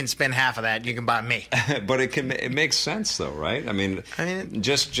 But you can spend half of that. You can buy me. But it makes sense, though, right? I mean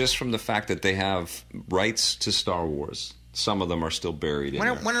just from the fact that they have rights to Star Wars, some of them are still buried in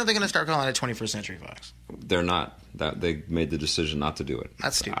there. When are they going to start calling it 21st Century Fox? They're not. They made the decision not to do it.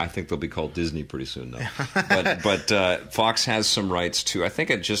 That's stupid. I think they'll be called Disney pretty soon, though. but Fox has some rights to. I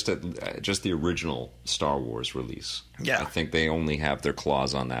think at just the original Star Wars release. Yeah. I think they only have their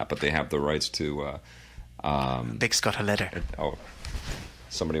claws on that, but they have the rights to. Vic's got a letter. Oh.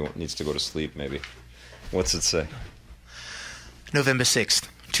 Somebody needs to go to sleep, maybe. What's it say? November 6th,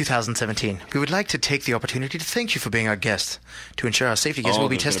 2017. We would like to take the opportunity to thank you for being our guest. To ensure our safety, we'll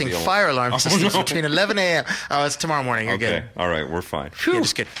be there's testing gonna be fire alarm systems between 11 a.m. Oh, it's tomorrow morning. You're Okay, good. all right, we're fine. Yeah,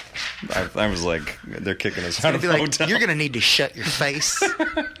 just kidding. I was like, they're kicking us It's out going of to the be like, hotel. you're going to need to shut your face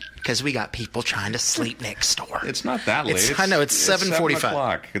because we got people trying to sleep next door. It's not that late. I know, it's 7:45. 7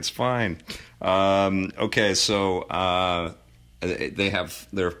 o'clock. It's fine. Okay, so they have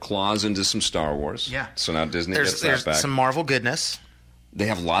their claws into some Star Wars. Yeah. So now Disney gets that There's back. some Marvel goodness. They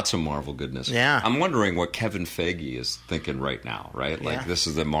have lots of Marvel goodness. Yeah. I'm wondering what Kevin Feige is thinking right now, right? Like, Yeah. this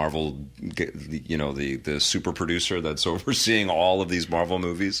is the Marvel, the super producer that's overseeing all of these Marvel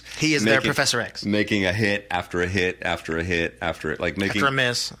movies. He is their Professor X. Making a hit after a hit after a hit after it. Like, making After a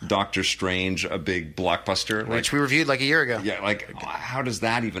miss. Doctor Strange a big blockbuster. Which we reviewed like a year ago. Yeah, like, how does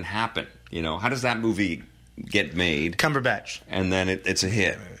that even happen? How does that movie get made? Cumberbatch. And then it's a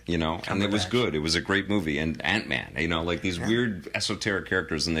hit, and it was Cumberbatch. good. It was a great movie. And Ant-Man, like these weird esoteric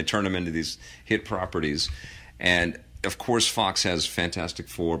characters, and they turn them into these hit properties. And, of course, Fox has Fantastic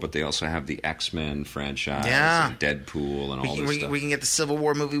Four, but they also have the X-Men franchise and Deadpool and all this stuff. We can get the Civil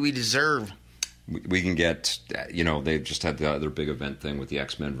War movie we deserve. We can get, they just had the other big event thing with the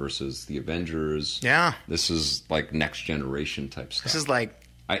X-Men versus the Avengers. Yeah. This is like next generation type stuff. This is like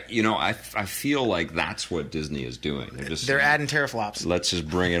I feel like that's what Disney is doing. They're they're adding teraflops. Let's just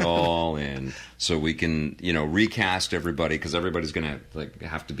bring it all in so we can, recast everybody, because everybody's going to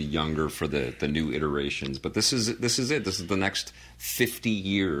have to be younger for the new iterations. But this is it. This is the next 50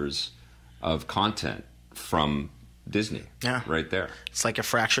 years of content from Disney. Yeah. Right there. It's like a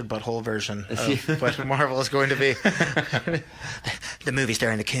fractured butthole version of what Marvel is going to be. The movie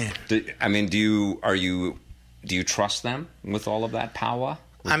starring the Coon. Do you trust them with all of that power?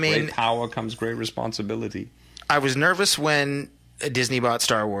 With great power comes great responsibility. I was nervous when Disney bought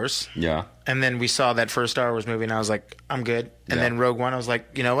Star Wars. Yeah. And then we saw that first Star Wars movie, and I was like, I'm good. And then Rogue One, I was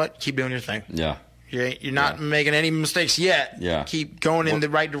like, you know what? Keep doing your thing. Yeah. You're not making any mistakes yet. Yeah. Keep going in the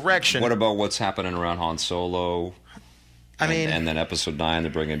right direction. What about what's happening around Han Solo? And then Episode 9,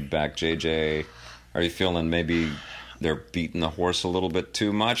 they're bringing back JJ. Are you feeling maybe they're beating the horse a little bit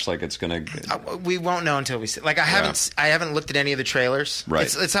too much? Like it's going to... We won't know until we see. Like I haven't looked at any of the trailers. Right.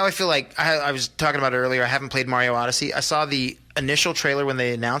 It's how I feel like I was talking about it earlier. I haven't played Mario Odyssey. I saw the initial trailer when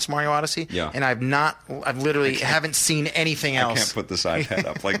they announced Mario Odyssey. Yeah. And I've literally haven't seen anything else. I can't put this iPad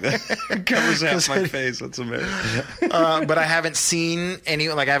up like that. It covers half my face. That's amazing. But I haven't seen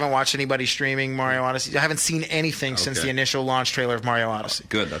I haven't watched anybody streaming Mario Odyssey. I haven't seen anything since the initial launch trailer of Mario Odyssey.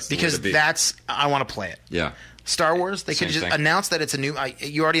 Good. That's the way to be. I want to play it. Yeah. Star Wars, they could Same just thing. announce that it's a new.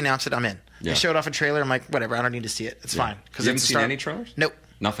 You already announced it. I'm in. Yeah. They showed off a trailer. I'm like, whatever. I don't need to see it. It's fine. You haven't seen any trailers? Nope.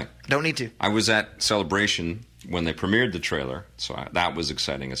 Nothing. Don't need to. I was at Celebration when they premiered the trailer, so that was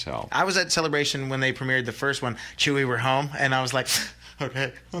exciting as hell. I was at Celebration when they premiered the first one. Chewie were home, and I was like,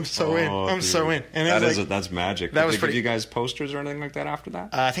 okay, I'm so in. I'm so in. And That's magic. That Did was they pretty. give you guys posters or anything like that after that?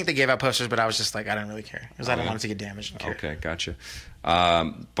 I think they gave out posters, but I was just like, I didn't really care because I didn't want it to get damaged. And care. Okay, gotcha.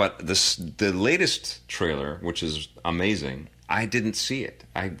 But the latest trailer, which is amazing, I didn't see it.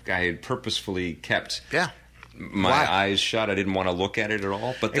 I had purposefully kept my eyes shut. I didn't want to look at it at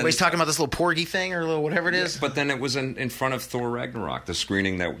all. But everybody's talking about this little porgy thing or little whatever it is. But then it was in front of Thor Ragnarok, the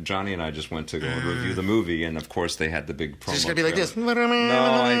screening that Johnny and I just went to go and review the movie, and of course they had the big promo. It's just gonna be like this. No,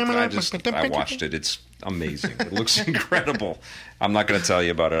 I watched it. It's amazing. It looks incredible. I'm not going to tell you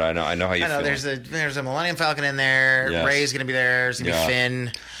about it. I know how you feel. There's a Millennium Falcon in there. Yes. Ray's gonna be there. There's gonna be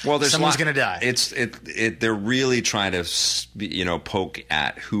Finn. Well, someone's gonna die. They're really trying to poke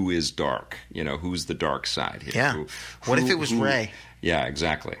at who is dark. Who's the dark side here. Yeah. What if it was Ray? Yeah,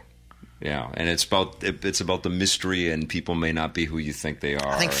 exactly. Yeah, and it's about the mystery, and people may not be who you think they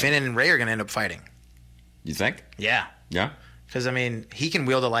are. I think Finn and Ray are gonna end up fighting. You think? Yeah. Yeah. Because he can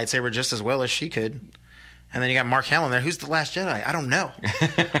wield a lightsaber just as well as she could. And then you got Mark Hamill in there. Who's the Last Jedi? I don't know.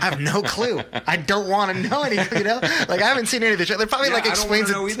 I have no clue. I don't want to know anything. I haven't seen any of the show. They're probably explains I don't want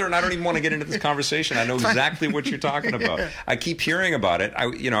to know either, and I don't even want to get into this conversation. I know exactly what you're talking about. I keep hearing about it.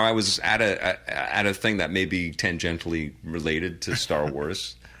 I was at a thing that may be tangentially related to Star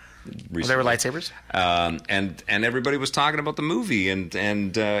Wars. Recently. There were lightsabers, and everybody was talking about the movie and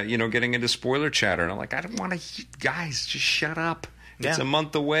getting into spoiler chatter, and I'm like, I don't want to. Guys, just shut up. It's a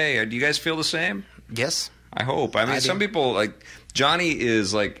month away. Do you guys feel the same? Yes. I hope. I mean, some people, like, Johnny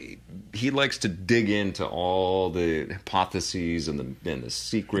is like, he likes to dig into all the hypotheses and the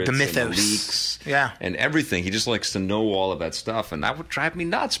secrets, the mythos, and the leaks, and everything. He just likes to know all of that stuff, and that would drive me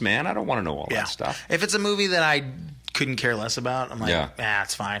nuts, man. I don't want to know all that stuff. If it's a movie that I couldn't care less about, I'm like,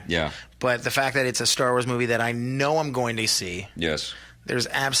 it's fine. Yeah. But the fact that it's a Star Wars movie that I know I'm going to see, yes, There's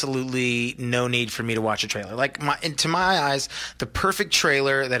absolutely no need for me to watch a trailer. Like, to my eyes, the perfect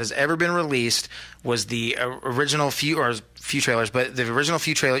trailer that has ever been released was the original few trailers, but the original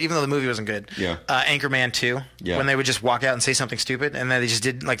few trailer, even though the movie wasn't good. Yeah. Anchorman 2, when they would just walk out and say something stupid, and then they just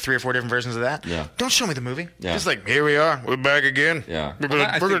did like 3 or 4 different versions of that. Yeah. Don't show me the movie. Yeah. Just like, here we are, we're back again. Yeah. We're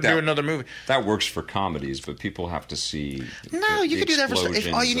gonna do another movie. That works for comedies, but people have to see. No, you could do that for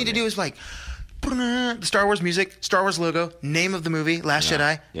stuff. All you need to do is like, the Star Wars music, Star Wars logo, name of the movie, Last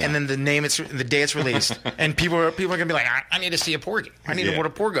Jedi, and then the day it's released. And people are gonna be like, I need to see a Porgy. I need to watch a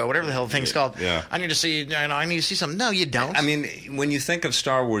Porgo, whatever the hell the thing's called. Yeah. I need to see something. No, you don't. I mean, when you think of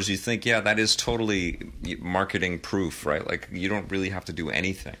Star Wars, you think, that is totally marketing proof, right? Like, you don't really have to do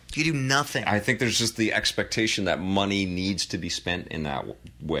anything. You do nothing. I think there's just the expectation that money needs to be spent in that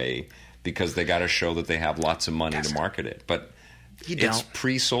way because they got to show that they have lots of money to market it. But it's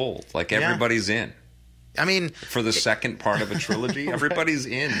pre-sold. Like, everybody's in. I mean, for the second part of a trilogy, everybody's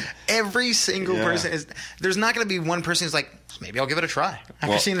in. Every single person is. There's not going to be one person who's like, maybe I'll give it a try.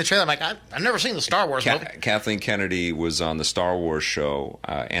 After seeing the trailer, I'm like, I've never seen the Star Wars movie. Kathleen Kennedy was on the Star Wars show.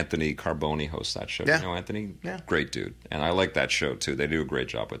 Anthony Carboni hosts that show. Yeah. You know Anthony? Yeah. Great dude. And I like that show, too. They do a great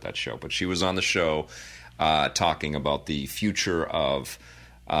job with that show. But she was on the show talking about the future of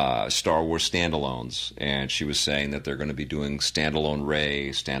Star Wars standalones, and she was saying that they're going to be doing standalone Rey,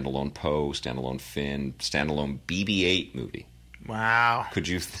 standalone Poe, standalone Finn, standalone BB-8 movie. Wow! Could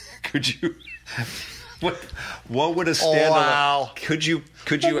you? What would a standalone? Wow! Could you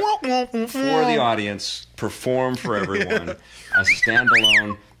for the audience perform for everyone a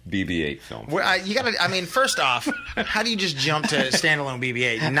standalone BB-8 film? You got to. I mean, first off, how do you just jump to standalone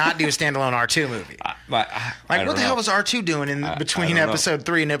BB-8 and not do a standalone R2 movie? What the hell was R2 doing in between episode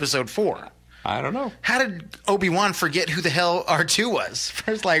 3 and episode 4? I don't know. How did Obi-Wan forget who the hell R2 was?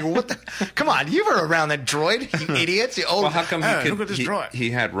 First, like, what the? Come on, you were around that droid, you idiots. Well, how come look at this droid.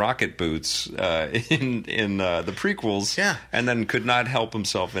 He had rocket boots in the prequels, and then could not help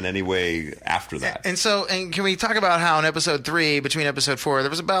himself in any way after that? And can we talk about how in episode 3, between episode 4,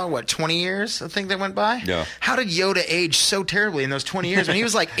 there was about, 20 years, I think, that went by? Yeah. How did Yoda age so terribly in those 20 years when he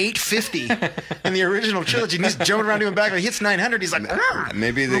was like 850 in the original trilogy, and he's jumping around doing back, he hits 900, he's like,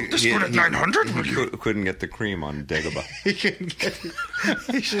 maybe he 900? Couldn't get the cream on Dagobah. He couldn't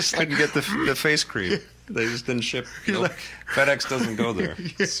get the face cream. They just didn't ship. FedEx doesn't go there,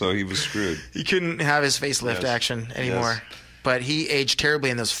 so he was screwed. He couldn't have his facelift action anymore. Yes. But he aged terribly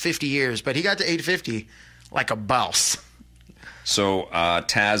in those 50 years. But he got to 850 like a boss. So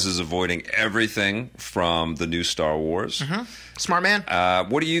Taz is avoiding everything from the new Star Wars. Mm-hmm. Smart man.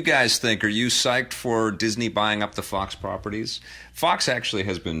 What do you guys think? Are you psyched for Disney buying up the Fox properties? Fox actually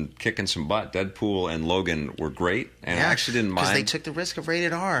has been kicking some butt. Deadpool and Logan were great, and I actually didn't mind. Because they took the risk of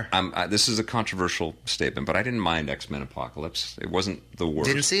rated R. This is a controversial statement, but I didn't mind X-Men Apocalypse. It wasn't the worst.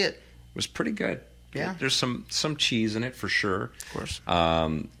 Didn't see it. It was pretty good. Yeah. There's some cheese in it for sure. Of course.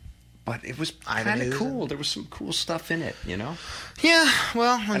 But it was kind of cool. There was some cool stuff in it, you know? Yeah,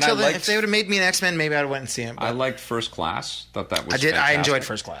 well, if they would have made me an X-Men, maybe I would have went and seen it. I liked First Class. Thought that was fantastic. I enjoyed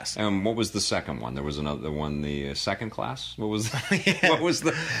First Class. And what was the second one? There was another one, the Second Class? What was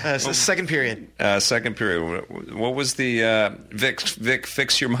the second period. Second period. What was the Vic,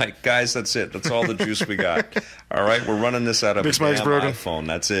 fix your mic. Guys, that's it. That's all the juice we got. All right, we're running this out of Vic's a damn broken. iPhone.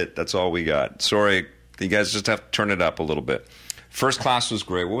 That's it. That's all we got. Sorry, you guys just have to turn it up a little bit. First Class was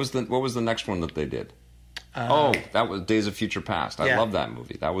great. What was the next one that they did? That was Days of Future Past. I love that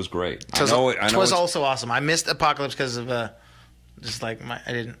movie. That was great. It was also awesome. I missed Apocalypse because of just like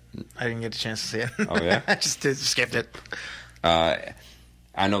I didn't get a chance to see it. Oh yeah, I just skipped it. I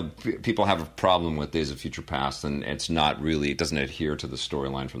know people have a problem with Days of Future Past, and it doesn't adhere to the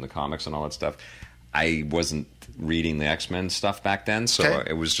storyline from the comics and all that stuff. I wasn't reading the X-Men stuff back then, so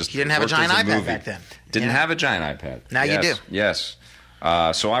it was just... You didn't have a giant iPad back then. Didn't have a giant iPad. Now you do. Yes.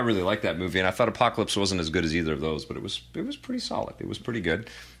 So I really liked that movie, and I thought Apocalypse wasn't as good as either of those, but it was pretty solid. It was pretty good.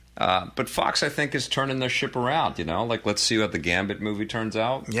 But Fox, I think, is turning their ship around, you know? Like, let's see what the Gambit movie turns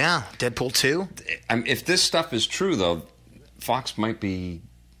out. Yeah, Deadpool 2. If this stuff is true, though, Fox might be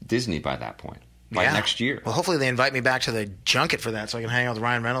Disney by that point. By next year. Well, hopefully they invite me back to the junket for that so I can hang out with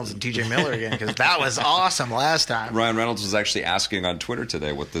Ryan Reynolds and TJ Miller again, because that was awesome last time. Ryan Reynolds was actually asking on Twitter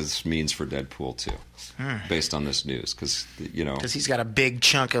today what this means for Deadpool 2, based on this news, because, you know... Because he's got a big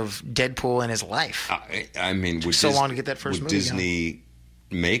chunk of Deadpool in his life. I mean... It took so long to get that first movie Would Disney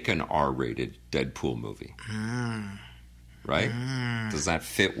make an R-rated Deadpool movie? right? Does that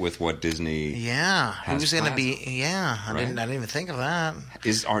fit with what Disney? Yeah, has who's going to planned? be? Yeah, I Right? didn't even think of that.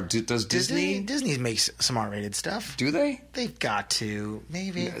 Does Disney? Disney makes some R-rated stuff. Do they? They've got to,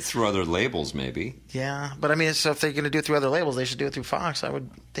 maybe. Through other labels, maybe. Yeah, but I mean, so if they're going to do it through other labels, they should do it through Fox. I would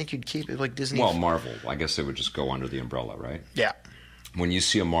think you'd keep it like Disney. Well, Marvel. I guess they would just go under the umbrella, right? Yeah. When you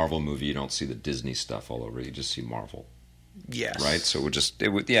see a Marvel movie, you don't see the Disney stuff all over. You just see Marvel, Yes. right? So it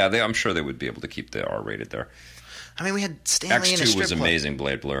would. Yeah, I'm sure they would be able to keep the R-rated there. I mean, we had Stanley in a X2 strip was club. amazing.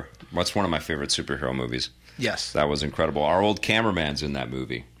 Blade Blur. That's one of my favorite superhero movies. Yes. That was incredible. Our old cameraman's in that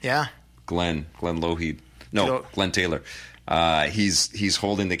movie. Yeah. Glenn Lougheed. No, Glenn Taylor. He's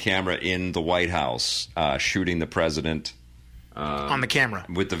holding the camera in the White House, shooting the president On the camera.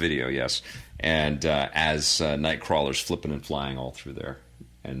 with the video. Yes, and as Nightcrawler's flipping and flying all through there,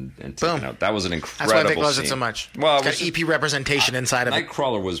 and taking Boom. out. That was an That's incredible. why Vic loves scene. it so much. Well, It's got EP representation inside of it.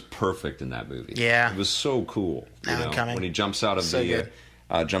 Nightcrawler was perfect in that movie. Yeah. it was so cool. Alan Cumming. When he jumps out of So the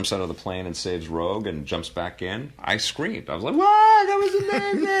good. jumps out of the plane and saves Rogue and jumps back in. I screamed. I was like, "Wow, that was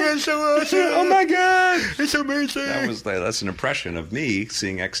amazing! That's so awesome. Oh my god, It's amazing. that's an impression of me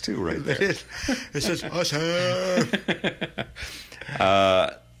seeing X2 right there." It's just awesome.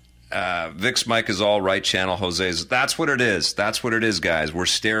 Vic's mic is all right channel. Jose's. That's what it is. That's what it is, guys. We're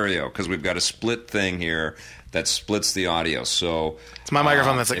stereo because we've got a split thing here that splits the audio. So It's my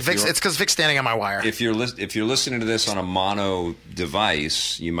microphone that's like if Vic's. you're- It's because Vic's standing on my wire. if you're listening to this on a mono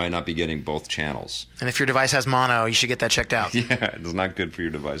device, you might not be getting both channels. And if your device has mono, you should get that checked out. Yeah, it's not good for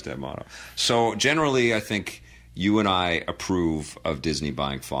your device to have mono. So generally, I think you and I approve of Disney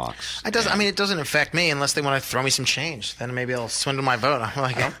buying Fox. It doesn't. I mean, it doesn't affect me unless they want to throw me some change. Then maybe I'll swindle my vote. I'm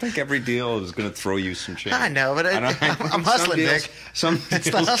like, I don't think every deal is going to throw you some change. I know, but I'm I'm hustling, Vic. It's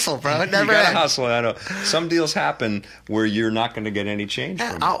the hustle, bro. It You never gotta ends. hustle. I know. Some deals happen where you're not going to get any change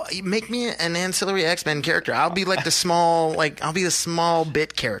from it. I'll make me an ancillary X-Men character. I'll be like the small, I'll be the small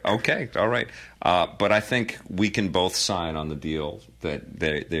bit character. Okay, all right. But I think we can both sign on the deal that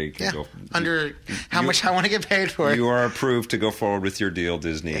they can Yeah. go Under how you- much I want to get paid for it. You are approved to go forward with your deal,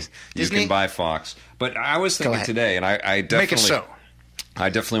 Disney. You Disney? can buy Fox. But I was thinking ahead. today, and I definitely Make it so. I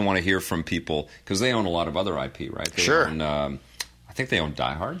definitely want to hear from people because they own a lot of other IP, right? They Sure. Own, I think they own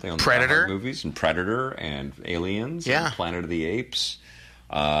Die Hard. They own the Predator. Die Hard movies and Predator and Aliens. Yeah. And Planet of the Apes.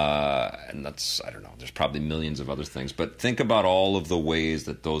 And that's, I don't know, there's probably millions of other things. But think about all of the ways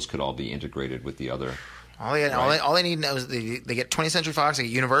that those could all be integrated with the other. All they need is they get 20th Century Fox, they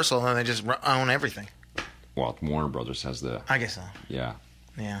get Universal, and then they just own everything. Well, Warner Brothers has the, I guess so. yeah,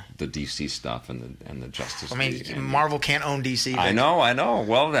 Yeah. the DC stuff and the Justice I mean, League. and- Marvel can't own DC. I know.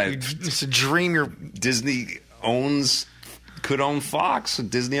 Well, It's a dream. Disney could own Fox.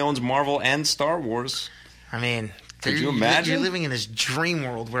 Disney owns Marvel and Star Wars. I mean, Could you imagine? You're living in this dream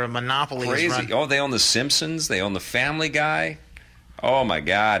world where a monopoly is Crazy. run. Oh, they own The Simpsons. They own The Family Guy. Oh, my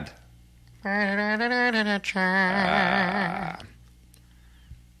God.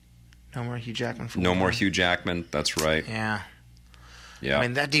 No more Hugh Jackman. For No more Wolverine. Hugh Jackman. That's right. Yeah. Yeah. I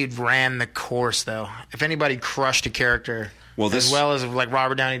mean, that dude ran the course, though. If anybody crushed a character Well, as well as like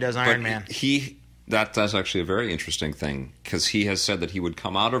Robert Downey does Iron Man. That's actually a very interesting thing because he has said that he would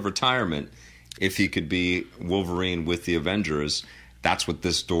come out of retirement if he could be Wolverine with the Avengers. That's what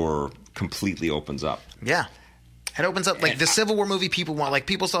this door completely opens up. Yeah. It opens up like the Civil War movie people want. Like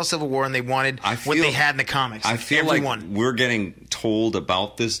people saw Civil War and they wanted what they had in the comics. I feel Everyone, like we're getting told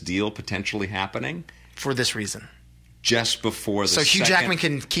about this deal potentially happening for this reason. just before the So Hugh Jackman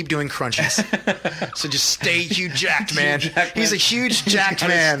can keep doing crunches. So just stay Hugh Jacked, man. Jackman. He's a huge jacked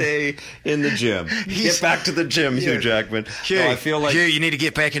Gotta man. Stay in the gym. Get back to the gym, Hugh Jackman. Hugh, No, I feel like Hugh, you need to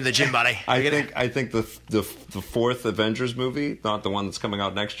get back into the gym, buddy. I think the fourth Avengers movie, not the one that's coming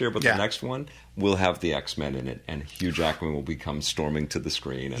out next year, but Yeah. the next one, will have the X-Men in it, and Hugh Jackman will become storming to the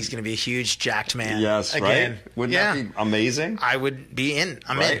screen. And, He's going to be a huge jacked man. yes, again. right? Wouldn't yeah. that be amazing? I would be in.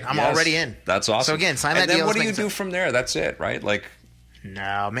 I'm Right? in. I'm Yes. already in. That's awesome. So again, sign that and then deal. what Let's do you make do it from there? That's it, right? Like,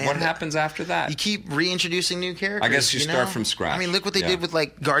 No, man. what happens after that? You keep reintroducing new characters. I guess you start from scratch. I mean, look what they Yeah. did with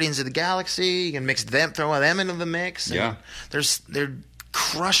like Guardians of the Galaxy. You can throw them into the mix. and Yeah. they're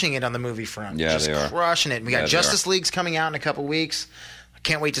crushing it on the movie front. Yeah, just they are. crushing it. We Yeah, got they Justice are. League's coming out in a couple weeks. I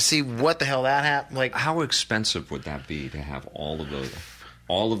can't wait to see what the hell that happened. Like, How expensive would that be to have all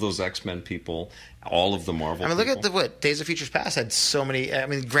of those X-Men people, all of the Marvel? I mean, look people? at what Days of Futures Past had so many. I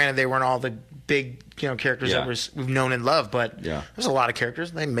mean, granted, they weren't all the big characters Yeah. that we've known and loved, but Yeah. there's a lot of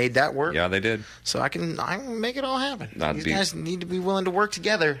characters. They made that work. Yeah, they did. So I can make it all happen. That'd These guys need to be willing to work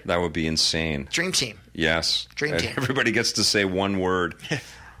together. That would be insane. Dream team. Yes. Dream team. Everybody gets to say one word.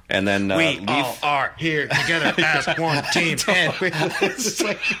 And then we Leaf, all are here together as one team. And it's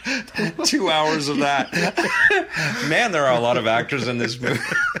like 2 hours of that. Man, there are a lot of actors in this movie.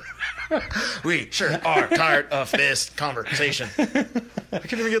 we sure are tired of this conversation. I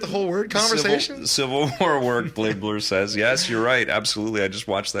can't even get the whole word conversation. Civil War work, Blibler says. Yes, you're right. Absolutely. I just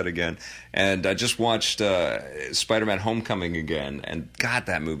watched that again. And I just watched Spider-Man Homecoming again. And God,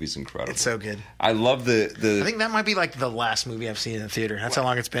 that movie's incredible. It's so good. I love the I think that might be like the last movie I've seen in the theater. That's how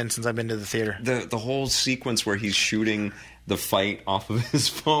long it's been since I've been to the theater. The whole sequence where he's shooting the fight off of his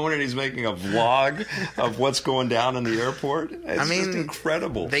phone and he's making a vlog of what's going down in the airport. It's just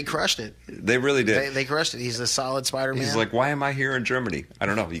incredible. They crushed it. They really did. They crushed it. He's a solid Spider-Man. He's like, why am I here in Germany? I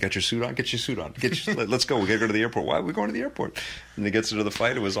don't know. You got your suit on? Get your suit on. Let's go. We got to go to the airport. Why are we going to the airport? And he gets into the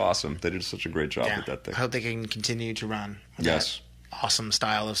fight. It was awesome. They did such a great job with that thing. I hope they can continue to run with yes. that awesome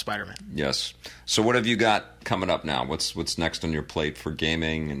style of Spider-Man. Yes. So what have you got coming up now? What's next on your plate for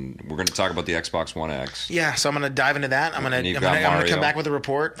gaming? And we're going to talk about the Xbox One X. Yeah, so I'm going to dive into that. I'm going to come back with a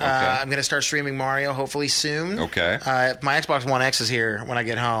report. Okay. I'm going to start streaming Mario hopefully soon. Okay. If my Xbox One X is here when I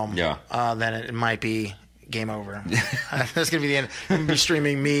get home, yeah. Then it might be game over. That's going to be the end. I'm going to be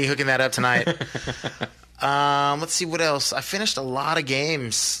streaming me hooking that up tonight. Let's see what else. I finished a lot of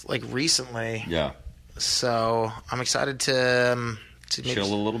games like recently. Yeah. So I'm excited to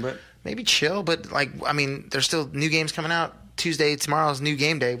chill a little bit. Maybe chill, but there's still new games coming out. Tuesday, tomorrow's new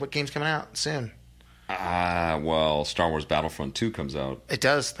game day. What game's coming out soon? Well, Star Wars Battlefront 2 comes out. It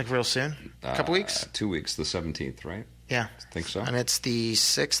does, like real soon. A couple weeks. 2 weeks, the 17th, right? Yeah, I think so. And it's the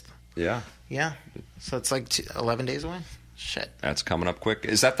 6th. Yeah. Yeah. So it's like 11 days away. Shit. That's coming up quick.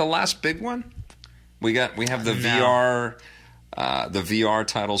 Is that the last big one? We have the VR. The VR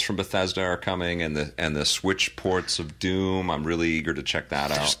titles from Bethesda are coming, and the Switch ports of Doom. I'm really eager to check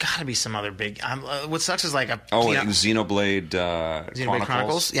that out. There's got to be some other big. What sucks is like Xenoblade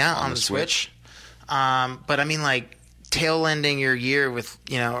Chronicles. Yeah, on the Switch. But I mean, like tail ending your year with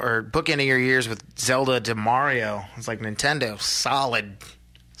or bookending your years with Zelda to Mario. It's like Nintendo, solid,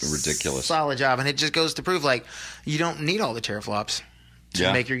 ridiculous, solid job, and it just goes to prove like you don't need all the teraflops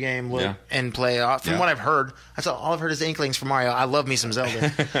to make your game look and play off. From what I've heard, that's all I've heard is inklings from Mario. I love me some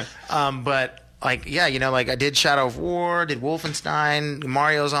Zelda. But like I did Shadow of War, did Wolfenstein,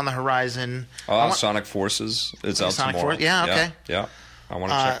 Mario's on the horizon. Sonic Forces is out Sonic tomorrow. Force, yeah, okay. Yeah. I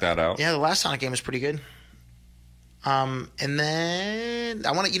want to check that out. Yeah, the last Sonic game was pretty good. And then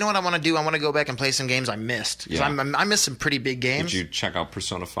I want to, I want to do? I want to go back and play some games I missed. Because I missed some pretty big games. Did you check out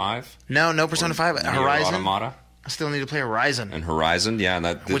Persona 5? No Persona 5. Horizon. Automata? I still need to play Horizon. And Horizon, yeah, and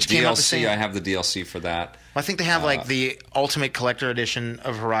that the Which DLC. came out the same. I have the DLC for that. Well, I think they have like the Ultimate Collector Edition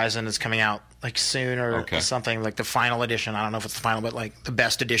of Horizon is coming out like soon or something, like the final edition. I don't know if it's the final, but like the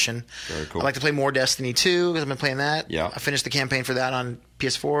best edition. Very cool. I'd like to play more Destiny 2 because I've been playing that. Yeah. I finished the campaign for that on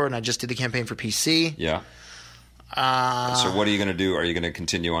PS4 and I just did the campaign for PC. Yeah. So what are you going to do? Are you going to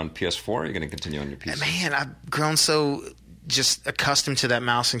continue on PS4 or are you going to continue on your PC? Man, I've grown so just accustomed to that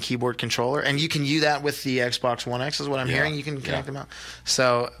mouse and keyboard controller, and you can do that with the Xbox One X is what I'm hearing. You can connect them out.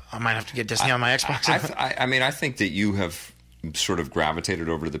 So I might have to get Destiny on my Xbox. I think that you have sort of gravitated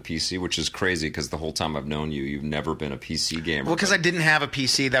over to the PC, which is crazy because the whole time I've known you, you've never been a PC gamer. Well, because I didn't have a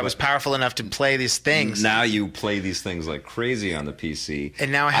PC that was powerful enough to play these things. Now you play these things like crazy on the PC.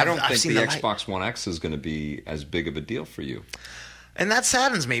 And now I don't think the Xbox One X is going to be as big of a deal for you. And that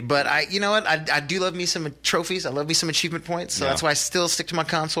saddens me, but you know what? I do love me some trophies. I love me some achievement points. So that's why I still stick to my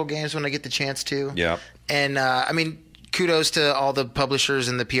console games when I get the chance to. Yeah. And kudos to all the publishers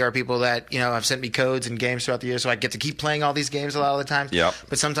and the PR people that have sent me codes and games throughout the year, so I get to keep playing all these games a lot of the time. Yeah.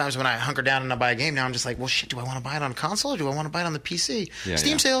 But sometimes when I hunker down and I buy a game, now I'm just like, well, shit, do I want to buy it on console or do I want to buy it on the PC?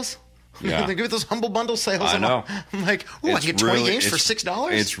 Steam sales. Yeah. They give it those humble bundle sales. I know. I'm like, I can get 20 games for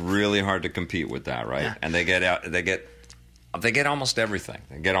 $6. It's really hard to compete with that, right? Yeah. And they get almost everything.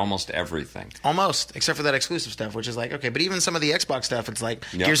 They get almost everything. Almost, except for that exclusive stuff, which is like, okay, but even some of the Xbox stuff, it's like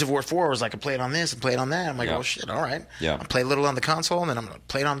Gears of War 4 was like, I play it on this and play it on that. I'm like, oh, shit, all right. Yeah. I'll play a little on the console, and then I'm going to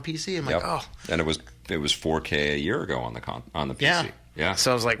play it on the PC. I'm like, oh. And it was 4K a year ago on the PC. Yeah. Yeah.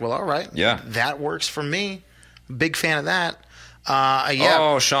 So I was like, well, all right. Yeah. That works for me. Big fan of that.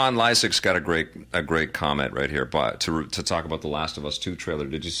 Oh, Sean Lysick's got a great comment right here to talk about the Last of Us 2 trailer.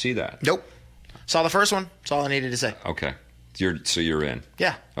 Did you see that? Nope. Saw the first one. That's all I needed to say. Okay. You're in.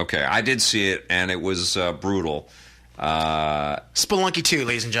 Yeah. Okay. I did see it, and it was brutal. Spelunky 2,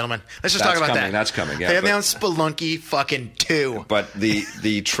 ladies and gentlemen. Let's just talk about that. That's coming. Yeah, they have announced Spelunky fucking 2. But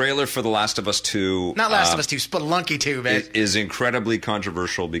the trailer for The Last of Us 2... Not Last of Us 2, Spelunky 2, man. Is incredibly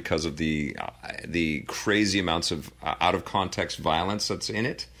controversial because of the crazy amounts of out-of-context violence that's in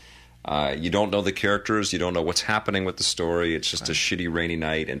it. You don't know the characters. You don't know what's happening with the story. It's just a shitty rainy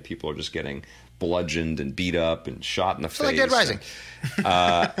night, and people are just getting bludgeoned and beat up and shot in the face. Like Dead Rising.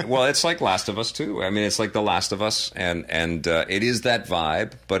 Well, it's like Last of Us too. I mean, it's like The Last of Us, and it is that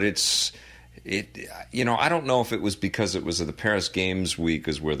vibe, but I don't know if it was because it was the Paris Games Week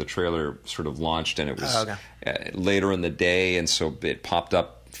is where the trailer sort of launched, and it was later in the day, and so it popped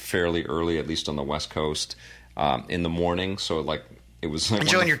up fairly early, at least on the West Coast, in the morning. So it was like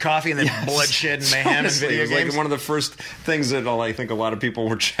enjoying your coffee and then bloodshed and mayhem honestly, and video games. It was like one of the first things that I think a lot of people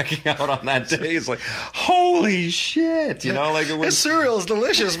were checking out on that day. It's like, holy shit, it was. This cereal is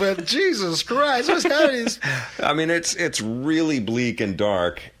delicious, but Jesus Christ, what's happening? I mean, it's really bleak and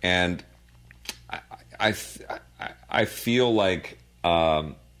dark, and I feel like.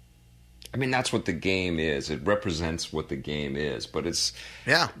 I mean, that's what the game is. It represents what the game is, but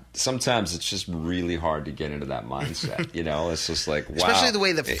sometimes it's just really hard to get into that mindset. It's just like, wow. Especially the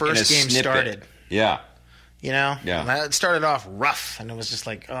way the first game started. Yeah. Yeah. It started off rough, and it was just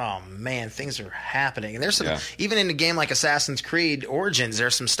like, oh man, things are happening. And there's some, even in a game like Assassin's Creed Origins,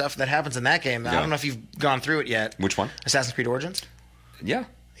 there's some stuff that happens in that game. I don't know if you've gone through it yet. Which one? Assassin's Creed Origins. Yeah.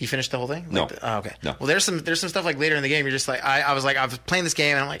 You finished the whole thing? No. Okay. No. Well, there's some stuff like later in the game. You're just like, I was playing this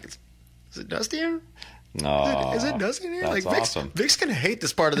game, and I'm like, is it dusty here? No. Is it dusty here? That's awesome. Vic's going to hate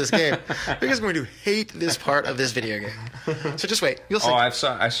this part of this game. Vic is going to hate this part of this video game. So just wait. You'll see. Oh, I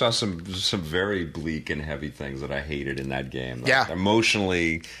saw some very bleak and heavy things that I hated in that game. Yeah.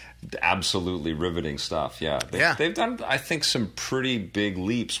 Emotionally, absolutely riveting stuff. Yeah. They've done, I think, some pretty big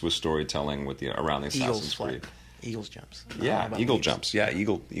leaps with storytelling around the Assassin's Creed. Eagles jumps. Eagle jumps. Yeah,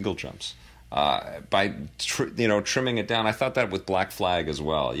 eagle jumps. By trimming it down, I thought that with Black Flag as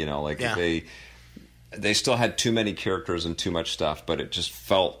well. They still had too many characters and too much stuff, but it just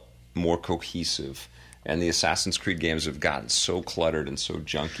felt more cohesive. And the Assassin's Creed games have gotten so cluttered and so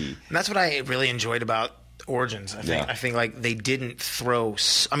junky. And that's what I really enjoyed about Origins. I think like they didn't throw.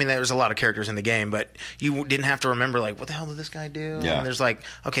 I mean, there's a lot of characters in the game, but you didn't have to remember like what the hell did this guy do? Yeah. And there's like,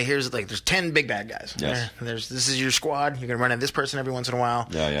 okay, there's 10 big bad guys. Yes. This is your squad. You're gonna run into this person every once in a while.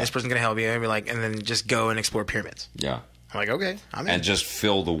 Yeah. This person's gonna help you. And then just go and explore pyramids. Yeah. I'm like, okay, I'm in. And just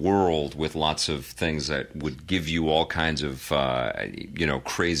fill the world with lots of things that would give you all kinds of,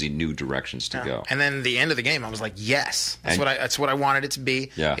 crazy new directions to go. And then the end of the game, I was like, yes, that's what I wanted it to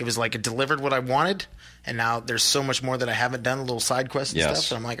be. Yeah. It was like it delivered what I wanted, and now there's so much more that I haven't done, little side quests and stuff.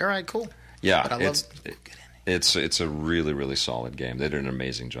 So I'm like, all right, cool. Yeah, but I it's a really, really solid game. They did an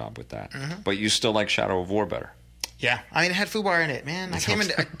amazing job with that. Mm-hmm. But you still like Shadow of War better. Yeah, I mean, it had Fubar in it, man. I came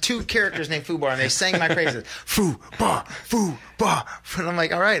into 2 characters named Fubar, and they sang my praises. Fubar, Fubar. And I'm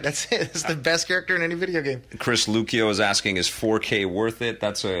like, all right, that's it. It's the best character in any video game. Chris Lucchio is asking, is 4K worth it?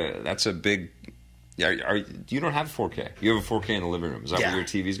 That's a big... you don't have 4K. You have a 4K in the living room. Is that where your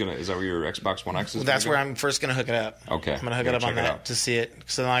TV's gonna? Is that where your Xbox One X is? Well, that's where I'm first gonna hook it up. Okay, I'm gonna hook it up on that to see it.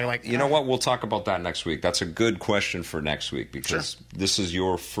 So then I like. You know what? We'll talk about that next week. That's a good question for next week because this is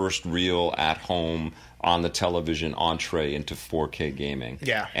your first real at home on the television entree into 4K gaming.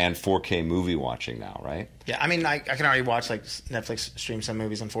 Yeah. And 4K movie watching now, right? Yeah, I mean, I can already watch like Netflix stream some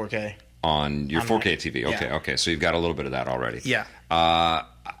movies in 4K. On your 4K TV. Okay. So you've got a little bit of that already. Yeah.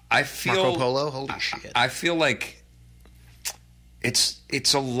 I feel Marco Polo. Holy shit. I feel like it's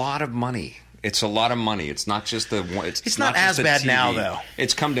a lot of money. It's a lot of money. It's not just the one. It's not as bad TV. now, though.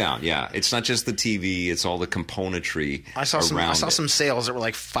 It's come down. Yeah, it's not just the TV. It's all the componentry. I saw some sales that were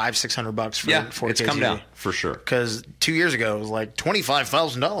like $500-$600 for 4K. It's come TV. down for sure. Because 2 years ago it was like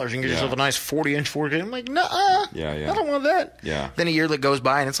 $25,000. You can get yourself a nice 40-inch 4K. I'm like, nah. Yeah. I don't want that. Yeah. Then a year that goes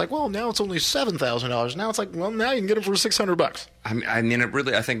by and it's like, well, now it's only $7,000. Now it's like, well, now you can get it for $600. I mean, it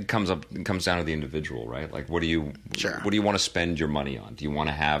really. I think it comes down to the individual, right? Like, what do you want to spend your money on? Do you want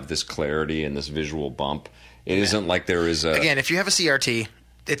to have this clarity and this visual bump? It isn't like there is a. Again, if you have a CRT,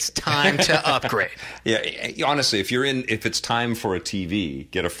 it's time to upgrade. Yeah, honestly, if it's time for a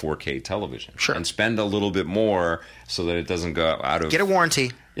TV, get a 4K television. Sure. And spend a little bit more so that it doesn't go out of. Get a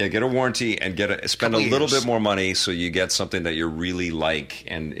warranty. Yeah, get a warranty and spend a little bit more money so you get something that you really like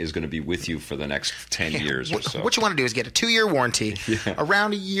and is going to be with you for the next 10 years or so. What you want to do is get a 2-year warranty,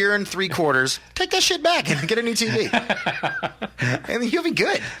 around 1 year and 3/4, take that shit back and get a new TV. And you'll be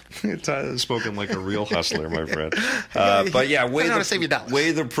good. It's spoken like a real hustler, my friend. But yeah, weigh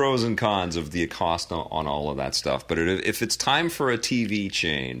the pros and cons of the cost on all of that stuff. But if it's time for a TV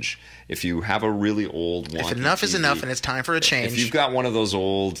change, if you have a really old one, if enough is enough and it's time for a change. If you've got one of those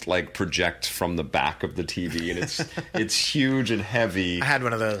old like project from the back of the TV and it's huge and heavy. I had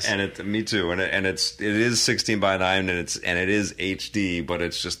one of those, and me too. And it is 16:9 and it is HD, but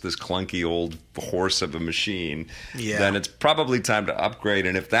it's just this clunky old horse of a machine. Yeah. Then it's probably time to upgrade.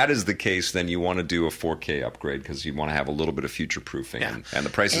 And if that is the case, then you want to do a 4K upgrade because you want to have a little bit of future proofing. Yeah. And the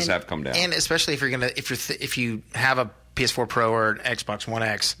prices have come down. And especially if you have a PS4 Pro or an Xbox One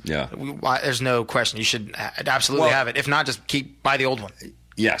X, there's no question you should absolutely have it. If not, just buy the old one.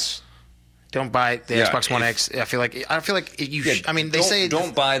 Yes. Don't buy the Xbox One X. I feel like you. I mean, they say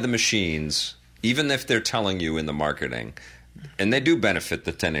don't buy the machines, even if they're telling you in the marketing. And they do benefit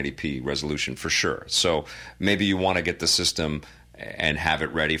the 1080p resolution for sure. So maybe you want to get the system and have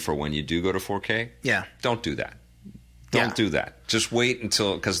it ready for when you do go to 4K. Yeah. Don't do that. Don't do that. Just wait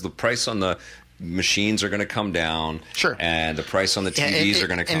until, because the price on the machines are going to come down. Sure. And the price on the TVs are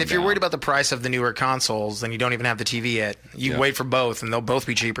going to come down. And if you're worried about the price of the newer consoles, then you don't even have the TV yet. You wait for both, and they'll both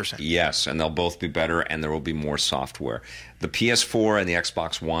be cheaper. Yes, and they'll both be better, and there will be more software. The PS4 and the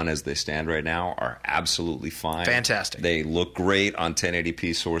Xbox One, as they stand right now, are absolutely fine. Fantastic. They look great on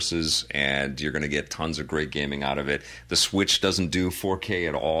 1080p sources, and you're going to get tons of great gaming out of it. The Switch doesn't do 4K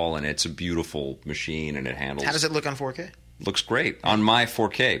at all, and it's a beautiful machine, and it handles... How does it look on 4K? Looks great on my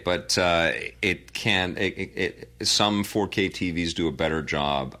 4K, but it can. Some 4K TVs do a better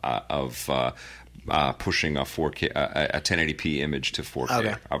job of pushing a 4K, a 1080p image to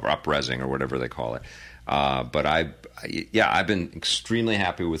 4K, up-resing or whatever they call it. But I've been extremely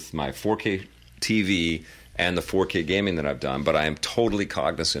happy with my 4K TV and the 4K gaming that I've done, but I am totally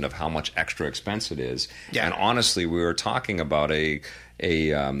cognizant of how much extra expense it is. Yeah. And honestly, we were talking about a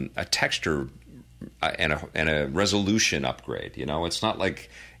texture and a resolution upgrade. You know, it's not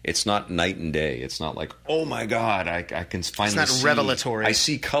night and day. It's not like, oh my God, I can finally see. It's not revelatory. I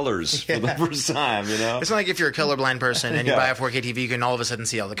see colors for the first time. You know, it's not like if you're a colorblind person and you buy a 4K TV, you can all of a sudden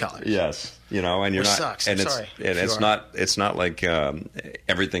see all the colors. Yes, you know, and you're not. Sucks. And sorry. It's not like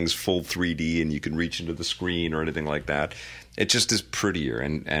everything's full 3D and you can reach into the screen or anything like that. It just is prettier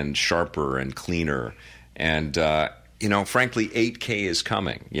and sharper and cleaner and. Frankly, 8K is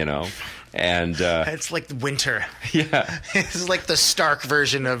coming, and it's like winter. Yeah. This is like the Stark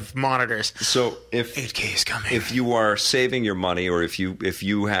version of monitors. So if 8K is coming, if you are saving your money, or if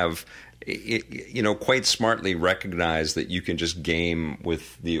you have, quite smartly recognize that you can just game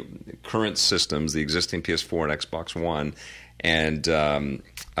with the current systems, the existing PS4 and Xbox One, and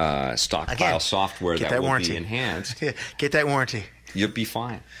stockpile software that will be enhanced. Get that warranty. You'll be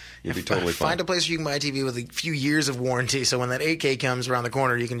fine. You'll be totally fine. Find a place where you can buy a TV with a few years of warranty, so when that 8K comes around the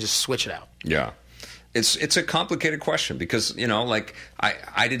corner, you can just switch it out. Yeah. It's a complicated question because,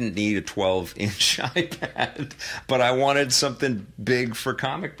 I didn't need a 12-inch iPad, but I wanted something big for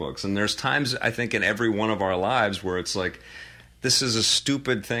comic books. And there's times, I think, in every one of our lives where it's like, this is a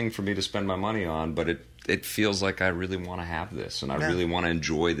stupid thing for me to spend my money on, but it feels like I really want to have this, and I really want to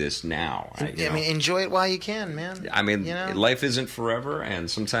enjoy this now. Enjoy it while you can, man. Life isn't forever, and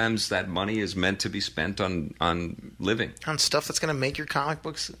sometimes that money is meant to be spent on living. On stuff that's going to make your comic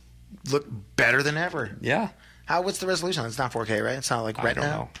books look better than ever. Yeah. What's the resolution? It's not 4K, right? It's not like Retina? I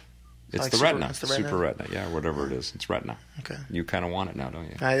don't know. It's the Retina. It's the Super Retina. Yeah, whatever it is. It's Retina. Okay. You kind of want it now, don't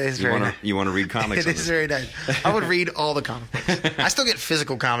you? It is very nice. You want to read comics? It is very nice. I would read all the comic books. I still get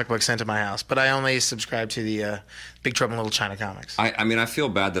physical comic books sent to my house, but I only subscribe to the Big Trouble in Little China comics. I feel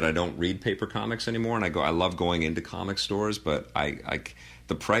bad that I don't read paper comics anymore, and I love going into comic stores, but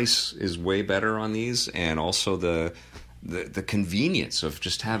the price is way better on these, and also the convenience of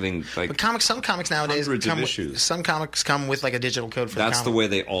just having but some comics nowadays some comics come with like a digital code for that's the way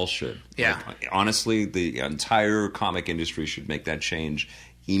they all should. Yeah. Honestly, the entire comic industry should make that change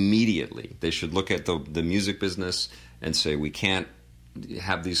immediately. They should look at the music business and say, we can't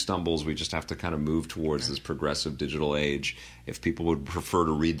have these stumbles. We just have to kind of move towards this progressive digital age. If people would prefer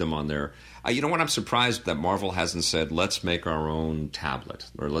to read them on their... you know what? I'm surprised that Marvel hasn't said, let's make our own tablet,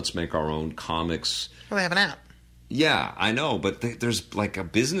 or let's make our own comics. Well, they have an app. Yeah, I know, but there's like a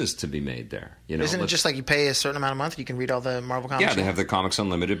business to be made there. Isn't it just like you pay a certain amount a month, you can read all the Marvel comics? Yeah, they have the Comics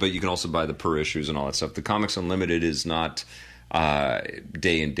Unlimited, but you can also buy the per issues and all that stuff. The Comics Unlimited is not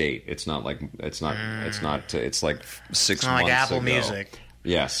day and date. It's not like it's like 6 months like Apple ago. Music.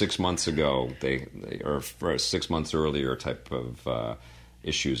 Yeah, 6 months ago or 6 months earlier type of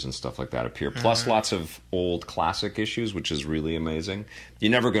issues and stuff like that appear. Plus lots of old classic issues, which is really amazing.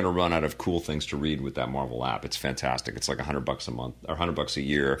 You're never going to run out of cool things to read with that Marvel app. It's fantastic. It's like $100 a month or $100 a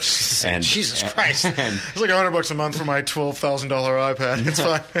year. And Jesus Christ. It's like $100 a month for my $12,000 iPad. It's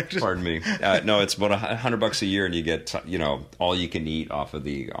fine. Pardon me. No, it's about $100 a year, and you get all you can eat off of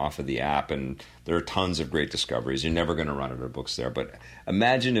the app, and there are tons of great discoveries. You're never going to run out of books there. But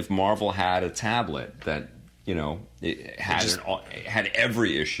imagine if Marvel had a tablet that it had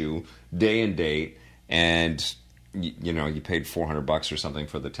every issue, day and date, and you paid $400 or something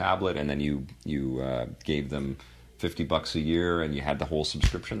for the tablet, and then you gave them $50 a year, and you had the whole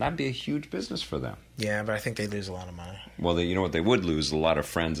subscription. That'd be a huge business for them. Yeah, but I think they lose a lot of money. Well, you know what they would lose? A lot of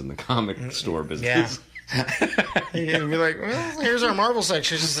friends in the comic store business. Yeah. You'd be like, well, here's our Marvel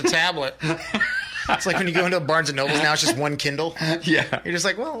section. It's just a tablet. It's like when you go into a Barnes and Nobles now, it's just one Kindle. Yeah. You're just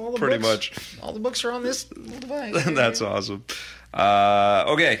like, well, all the books are on this little device. That's awesome.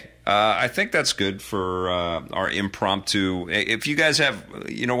 Okay. I think that's good for our impromptu. If you guys have,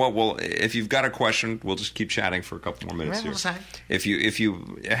 if you've got a question, we'll just keep chatting for a couple more minutes here. If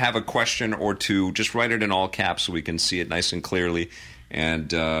you have a question or two, just write it in all caps so we can see it nice and clearly.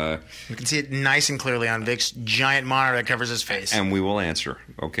 And you can see it nice and clearly on Vic's giant monitor that covers his face. And we will answer.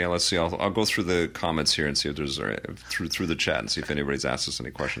 Okay, let's see. I'll go through the comments here and see if there's through the chat and see if anybody's asked us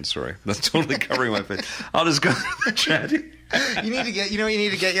any questions. Sorry, that's totally covering my face. I'll just go through the chat. You need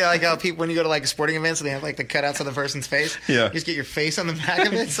to get like how people when you go to like sporting events and they have like the cutouts of the person's face. Yeah, you just get your face on the back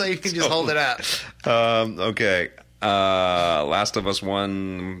of it so you can just hold it up. Okay. Last of Us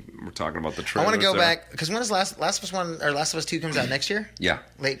 1. We're talking about the trailer. I want to go back because when is Last of Us 1 or Last of Us 2 comes out next year? Yeah,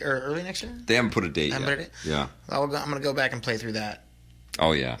 late or early next year. They haven't put a date yet. Yeah, I'm going to go back and play through that.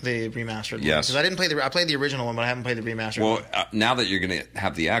 Oh yeah, the remastered one. Yes, because I didn't play I played the original one, but I haven't played the remastered one. Well, now that you're going to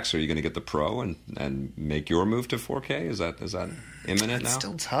have the X, are you going to get the Pro and make your move to 4K? Is that imminent now? It's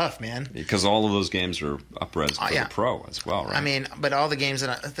still tough, man. Because all of those games are up-res for the Pro as well, right? I mean, but all the games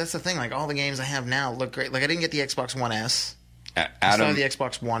that's the thing. Like all the games I have now look great. Like I didn't get the Xbox One S. Adam, I still have the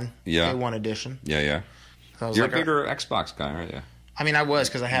Xbox One. Yeah, One edition. Yeah. So you're a bigger Xbox guy, aren't you? I mean, I was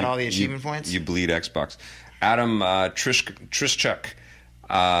because I had all the achievement points. You bleed Xbox. Adam Trischuk.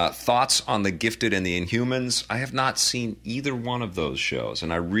 Thoughts on The Gifted and The Inhumans? I have not seen either one of those shows,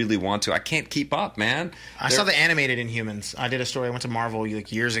 and I really want to. I can't keep up, man. I saw the animated Inhumans. I did a story. I went to Marvel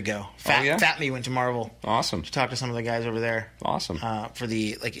like years ago. Fat Me went to Marvel. Awesome. To talk to some of the guys over there. Awesome. For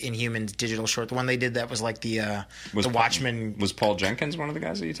the like Inhumans digital short. The one they did that was like the Watchmen. Was Paul Jenkins one of the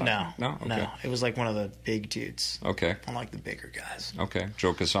guys that you talked to? No. Okay. No. It was like one of the big dudes. Okay. Unlike the bigger guys. Okay.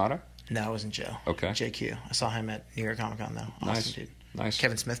 Joe Quesada? No, it wasn't Joe. Okay. JQ. I saw him at New York Comic Con though. Awesome nice. Dude. Nice.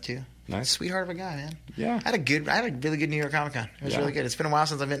 Kevin Smith too. Nice. Sweetheart of a guy, man. Yeah. I had a really good New York Comic Con. It was really good. It's been a while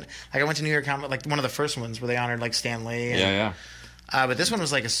since I've been I went to New York Comic like one of the first ones where they honored like Stan Lee. Yeah. But this one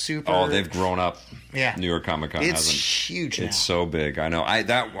was like a super. Oh, they've grown up. Yeah. New York Comic Con It's huge now. It's so big. I know.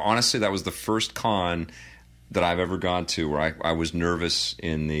 Honestly, that was the first con that I've ever gone to where I was nervous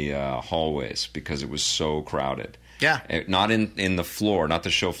in the hallways because it was so crowded. Yeah. Not in the floor, not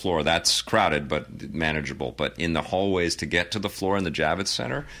the show floor. That's crowded, but manageable. But in the hallways to get to the floor in the Javits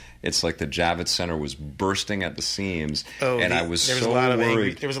Center, it's like the Javits Center was bursting at the seams. And I was so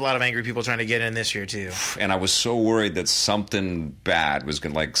worried. There was a lot of angry people trying to get in this year, too. And I was so worried that something bad was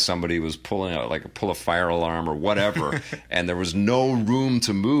going to, like somebody was pull a fire alarm or whatever, and there was no room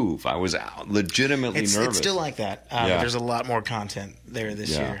to move. I was legitimately nervous. It's still like that. But there's a lot more content there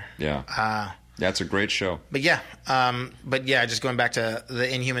this year. Yeah. That's a great show. But just going back to the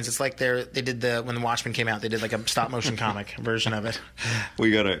Inhumans, it's like they did when the Watchmen came out, they did like a stop motion comic version of it. We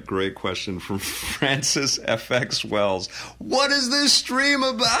got a great question from Francis FX Wells. What is this stream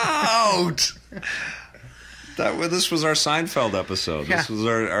about? This was our Seinfeld episode. Yeah. This was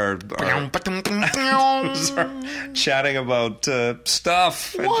our chatting about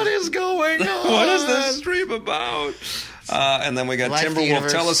stuff. What is going on? What is this stream about? And then we got Timberwolf.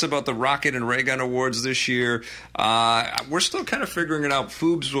 Tell us about the Rocket and Ray Gun Awards this year. We're still kind of figuring it out.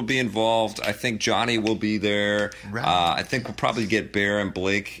 Foobs will be involved. I think Johnny will be there. Right. I think we'll probably get Bear and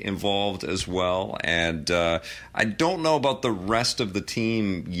Blake involved as well. And I don't know about the rest of the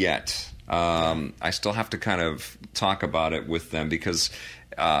team yet. I still have to kind of talk about it with them because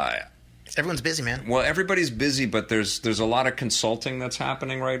everyone's busy, man. Well, everybody's busy, but there's a lot of consulting that's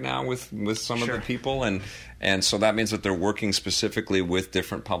happening right now with some of the people, and so that means that they're working specifically with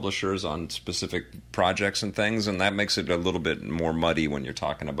different publishers on specific projects and things, and that makes it a little bit more muddy when you're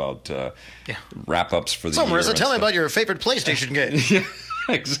talking about wrap-ups for the year. So, tell me about your favorite PlayStation game. Yeah,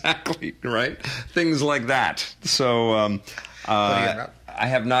 exactly, right? Things like that. So I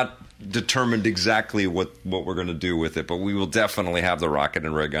have not determined exactly what we're going to do with it, but we will definitely have the rocket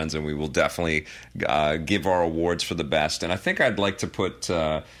and ray guns, and we will definitely give our awards for the best. And I think I'd like to put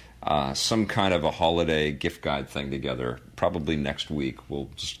some kind of a holiday gift guide thing together. Probably next week. We'll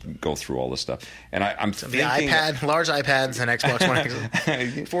just go through all this stuff. And I'm The thinking iPad, large iPads, and Xbox One X,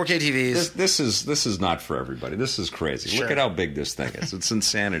 4K TVs. this is not for everybody. This is crazy. Sure. Look at how big this thing is. It's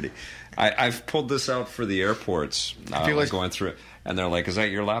insanity. I've pulled this out for the airports. Going through it, and they're like, "Is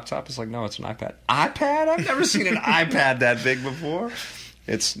that your laptop?" It's like, "No, it's an iPad." iPad? I've never seen an iPad that big before.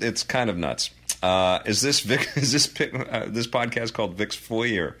 It's kind of nuts. Is this Vic? Is this podcast called Vic's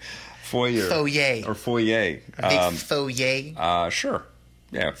Foyer? Foyer. Or Foyer. Big foyer. Sure.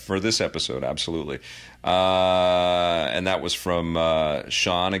 Yeah, for this episode, absolutely. And that was from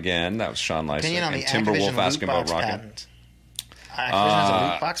Sean again. That was Sean Lysak. Opinion on the and Timberwolf Activision asking about loot box Rocket. patent. Activision has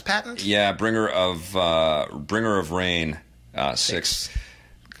a loot box patent? Yeah, Bringer of Rain 6.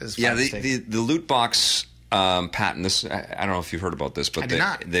 Yeah, the loot box patent. This I don't know if you've heard about this, but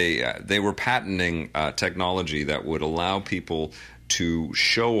they were patenting technology that would allow people to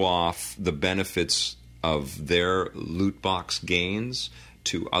show off the benefits of their loot box gains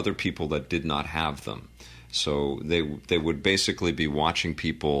to other people that did not have them. So they would basically be watching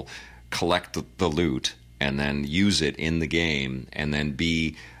people collect the loot and then use it in the game, and then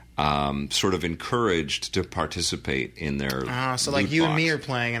be sort of encouraged to participate in their so like loot you box. and me are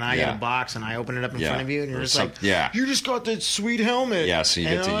playing, and I get a box, and I open it up in front of you, and you're just like, yeah. you just got that sweet helmet. Yeah, so you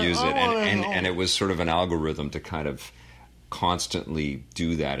get to use it. And it was sort of an algorithm to kind of constantly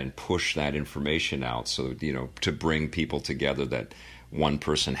do that and push that information out, so, you know, to bring people together that one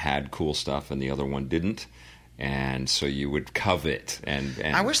person had cool stuff and the other one didn't. And so you would covet and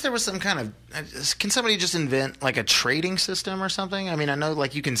I wish there was some kind of. Can somebody just invent like a trading system or something? I mean, I know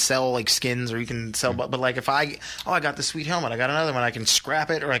like you can sell like skins, or you can sell, but like if I got the sweet helmet, I got another one, I can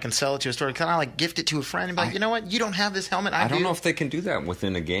scrap it, or I can sell it to a store. Can I like gift it to a friend and be like, you know what, you don't have this helmet, I do. don't know if they can do that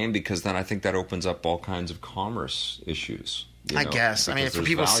within a game, because then I think that opens up all kinds of commerce issues. I guess. I mean, for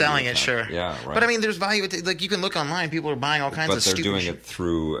people selling it, sure. Yeah, right. But I mean, there's value. Like you can look online. People are buying all kinds of stupid. But they're doing it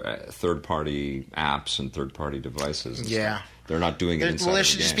through third-party apps and third-party devices. And stuff. They're not doing it inside. Well, there of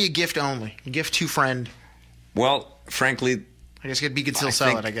the should just game. be a gift only. A gift to friend. Well, frankly, I guess you could still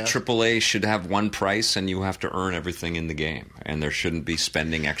sell it. I guess AAA should have one price, and you have to earn everything in the game, and there shouldn't be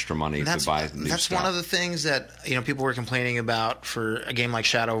spending extra money to buy new That's stuff. one of the things that people were complaining about for a game like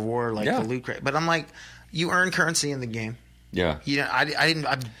Shadow of War, like the loot crate. But I'm like, you earn currency in the game. Yeah.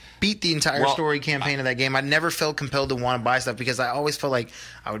 I beat the entire story campaign of that game. I never felt compelled to want to buy stuff, because I always felt like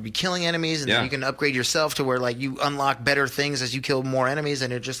I would be killing enemies, and then you can upgrade yourself to where like you unlock better things as you kill more enemies,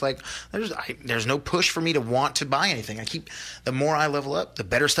 and it's just like there's no push for me to want to buy anything. The more I level up, the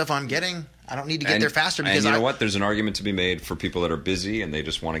better stuff I'm getting. I don't need to get there faster, because and you know what? There's an argument to be made for people that are busy and they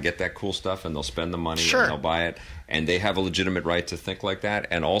just want to get that cool stuff, and they'll spend the money and they'll buy it, and they have a legitimate right to think like that.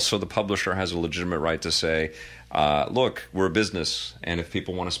 And also the publisher has a legitimate right to say, look, we're a business, and if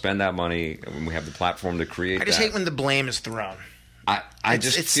people want to spend that money, and we have the platform to create. I just hate when the blame is thrown.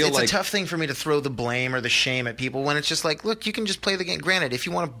 It's a tough thing for me to throw the blame or the shame at people when it's just like, look, you can just play the game. Granted, if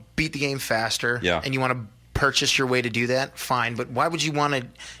you want to beat the game faster and you want to purchase your way to do that, fine. But why would you want to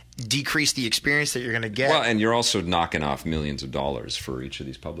decrease the experience that you're going to get? Well, and you're also knocking off millions of dollars for each of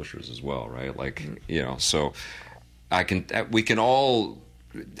these publishers as well, right? Like, so we can all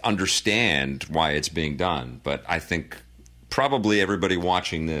understand why it's being done, but I think probably everybody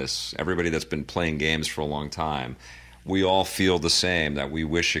watching this, everybody that's been playing games for a long time, we all feel the same, that we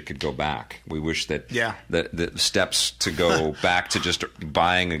wish it could go back. We wish that the steps to go back to just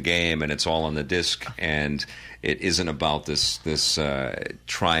buying a game and it's all on the disc, and it isn't about this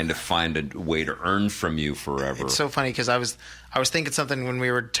trying to find a way to earn from you forever. It's so funny, because I was thinking something when we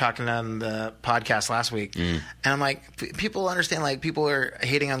were talking on the podcast last week, and I'm like, people understand, like, people are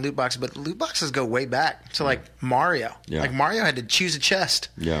hating on loot boxes, but loot boxes go way back to like Mario. Like Mario had to choose a chest.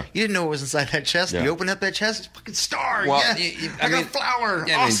 You didn't know what was inside that chest. You open up that chest, it's a fucking star. Well, I got a flower.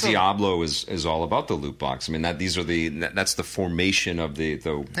 Yeah, awesome. I mean, Diablo is all about the loot box. I mean, that's the formation of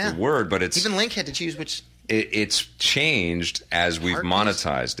the word, but it's even Link had to choose which. It's changed as we've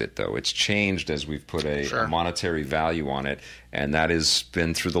monetized it, though. It's changed as we've put a monetary value on it, and that has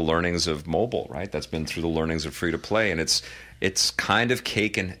been through the learnings of mobile, right? That's been through the learnings of free to play, and it's kind of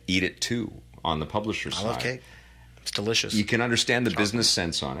cake and eat it too on the publisher's side. I love cake. It's delicious. You can understand the business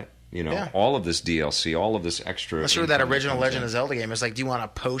sense on it. All of this DLC, all of this extra. That's true. That original Legend of Zelda game is like, do you want a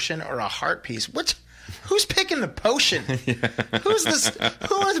potion or a heart piece? What? Who's picking the potion? Who's this?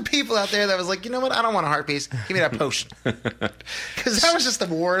 Who are the people out there that was like, you know what? I don't want a heart piece. Give me that potion. Because that was just the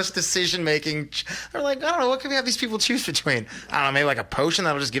worst decision making. They're like, I don't know. What can we have these people choose between? I don't know. Maybe like a potion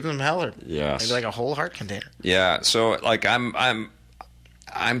that'll just give them hell, or maybe like a whole heart container. Yeah. So like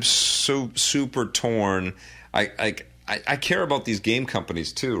I'm so super torn. I care about these game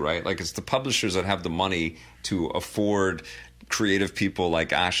companies too, right? Like it's the publishers that have the money to afford creative people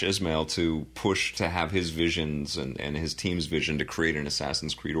like Ash Ismail to push to have his visions and his team's vision to create an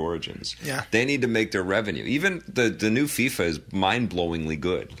Assassin's Creed Origins. Yeah. They need to make their revenue. Even the new FIFA is mind-blowingly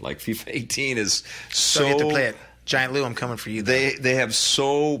good. Like FIFA 18 is so... you have to play it. Giant Lou, I'm coming for you. They have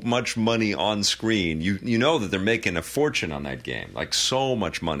so much money on screen. You know that they're making a fortune on that game. Like so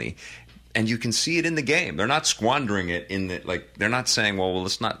much money. And you can see it in the game. They're not squandering it in the like. They're not saying, "Well,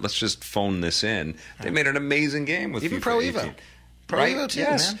 let's just phone this in." They made an amazing game with even FIFA Pro 18. Evo, Pro right? Evo too,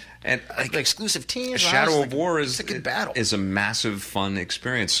 yes. man. And like exclusive teams. Shadow of War is a good battle. Is a massive fun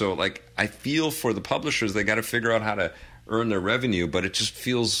experience. So like, I feel for the publishers. They got to figure out how to earn their revenue, but it just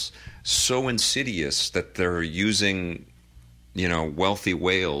feels so insidious that they're using, wealthy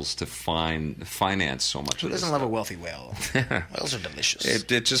whales to finance so much. Who of this doesn't love stuff. a wealthy whale? Whales are delicious.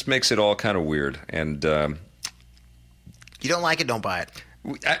 It just makes it all kind of weird. And you don't like it, don't buy it.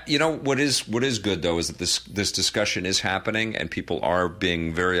 what is good though is that this discussion is happening and people are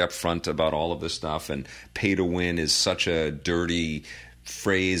being very upfront about all of this stuff. And pay to win is such a dirty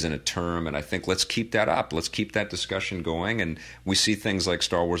phrase and a term, and I think let's keep that up. Let's keep that discussion going. And we see things like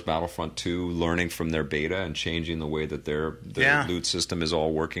Star Wars Battlefront 2 learning from their beta and changing the way that their loot system is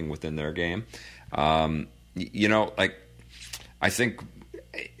all working within their game. I think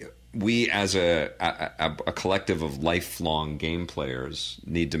we as a collective of lifelong game players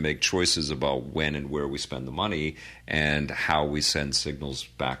need to make choices about when and where we spend the money and how we send signals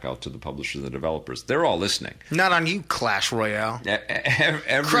back out to the publishers and the developers. They're all listening. Not on you, Clash Royale.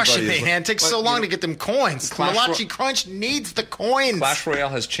 Everybody Crush it, man. It takes so long to get them coins. Malachi Crunch needs the coins. Clash Royale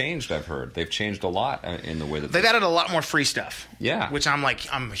has changed, I've heard. They've changed a lot in the way that they've added a lot more free stuff. Yeah. Which I'm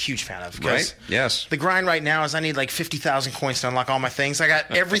a huge fan of. Right? Yes. The grind right now is I need like 50,000 coins to unlock all my things. I got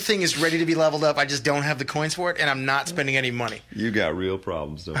everything is ready to be leveled up. I just don't have the coins for it, and I'm not spending any money. You got real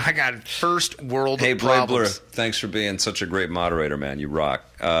problems, though. I got first world problems. Hey, Blade Blur, problems. Thanks for being such a great moderator, man. You rock.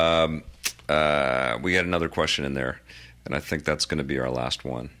 We got another question in there, and I think that's going to be our last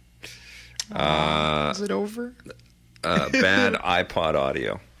one. Is it over? Bad iPod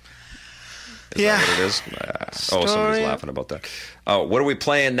audio. Is that what it is? Somebody's laughing about that. Oh, what are we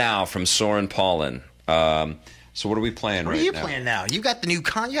playing now from Soren Paulin? So what are we playing right now? What are you playing now? You got the new you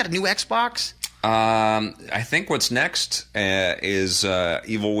got a new Xbox? I think what's next is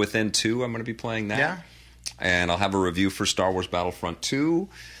Evil Within 2. I'm going to be playing that. Yeah. And I'll have a review for Star Wars Battlefront 2.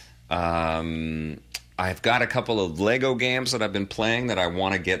 I've got a couple of Lego games that I've been playing that I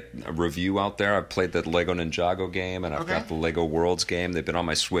want to get a review out there. I've played the Lego Ninjago game, and I've got the Lego Worlds game. They've been on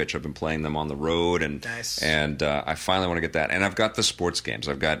my Switch. I've been playing them on the road, and I finally want to get that. And I've got the sports games.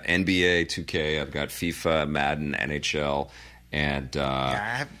 I've got NBA 2K. I've got FIFA, Madden, NHL, and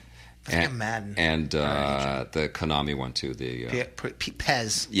I think Madden. And the Konami one, too. The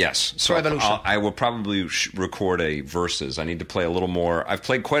PES. Yes. So I will probably record a Versus. I need to play a little more. I've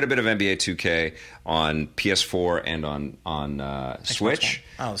played quite a bit of NBA 2K on PS4 and on Switch.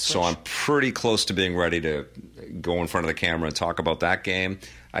 Oh, Switch. So I'm pretty close to being ready to go in front of the camera and talk about that game.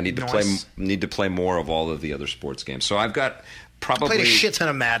 I need to play more of all of the other sports games. So I've got probably... I played a shit ton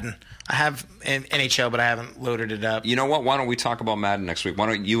of Madden. I have NHL, but I haven't loaded it up. You know what? Why don't we talk about Madden next week? Why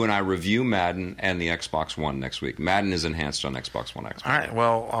don't you and I review Madden and the Xbox One next week? Madden is enhanced on Xbox One X. All right.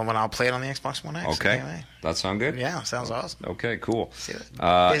 Well, I'll play it on the Xbox One X. Okay. Anyway. That sound good? Yeah, sounds awesome. Okay, cool.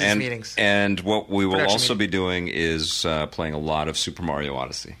 Business meetings. And what we will also be doing is playing a lot of Super Mario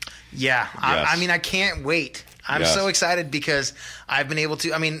Odyssey. Yeah. Yes. I mean, I can't wait. I'm so excited because I've been able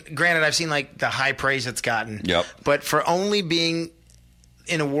to... I mean, granted, I've seen like the high praise it's gotten. Yep. But for only being...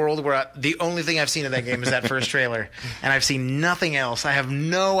 in a world where the only thing I've seen of that game is that first trailer, and I've seen nothing else. I have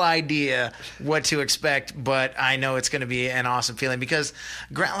no idea what to expect, but I know it's going to be an awesome feeling because,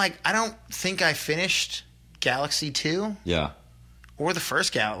 I don't think I finished Galaxy 2. Yeah. Or the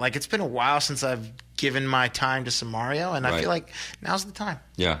first Galaxy. Like, it's been a while since I've given my time to some Mario, and I feel like now's the time.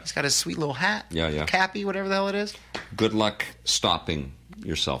 Yeah. He's got his sweet little hat. Yeah. Cappy, whatever the hell it is. Good luck stopping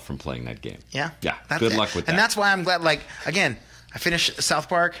yourself from playing that game. Yeah. Yeah. Good luck with that. And that's why I'm glad, again... I finished South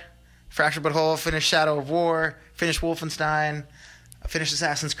Park, Fractured But Whole, finished Shadow of War, finished Wolfenstein, finished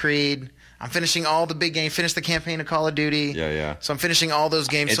Assassin's Creed. I'm finishing all the big games. Finished the campaign of Call of Duty. Yeah. So I'm finishing all those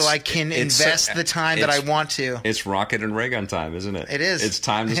games so I can invest the time that I want to. It's rocket and ray gun time, isn't it? It is. It's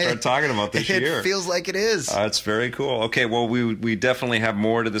time to start talking about this year. It feels like it is. It's very cool. Okay, well, we definitely have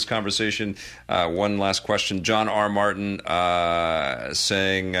more to this conversation. One last question. John R. Martin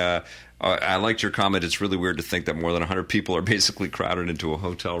saying... I liked your comment. It's really weird to think that more than 100 people are basically crowded into a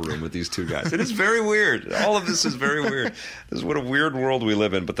hotel room with these two guys. It is very weird. All of this is very weird. This is what a weird world we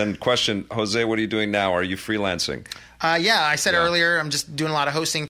live in. But then question, Jose, what are you doing now? Are you freelancing? Yeah, I said earlier, I'm just doing a lot of hosting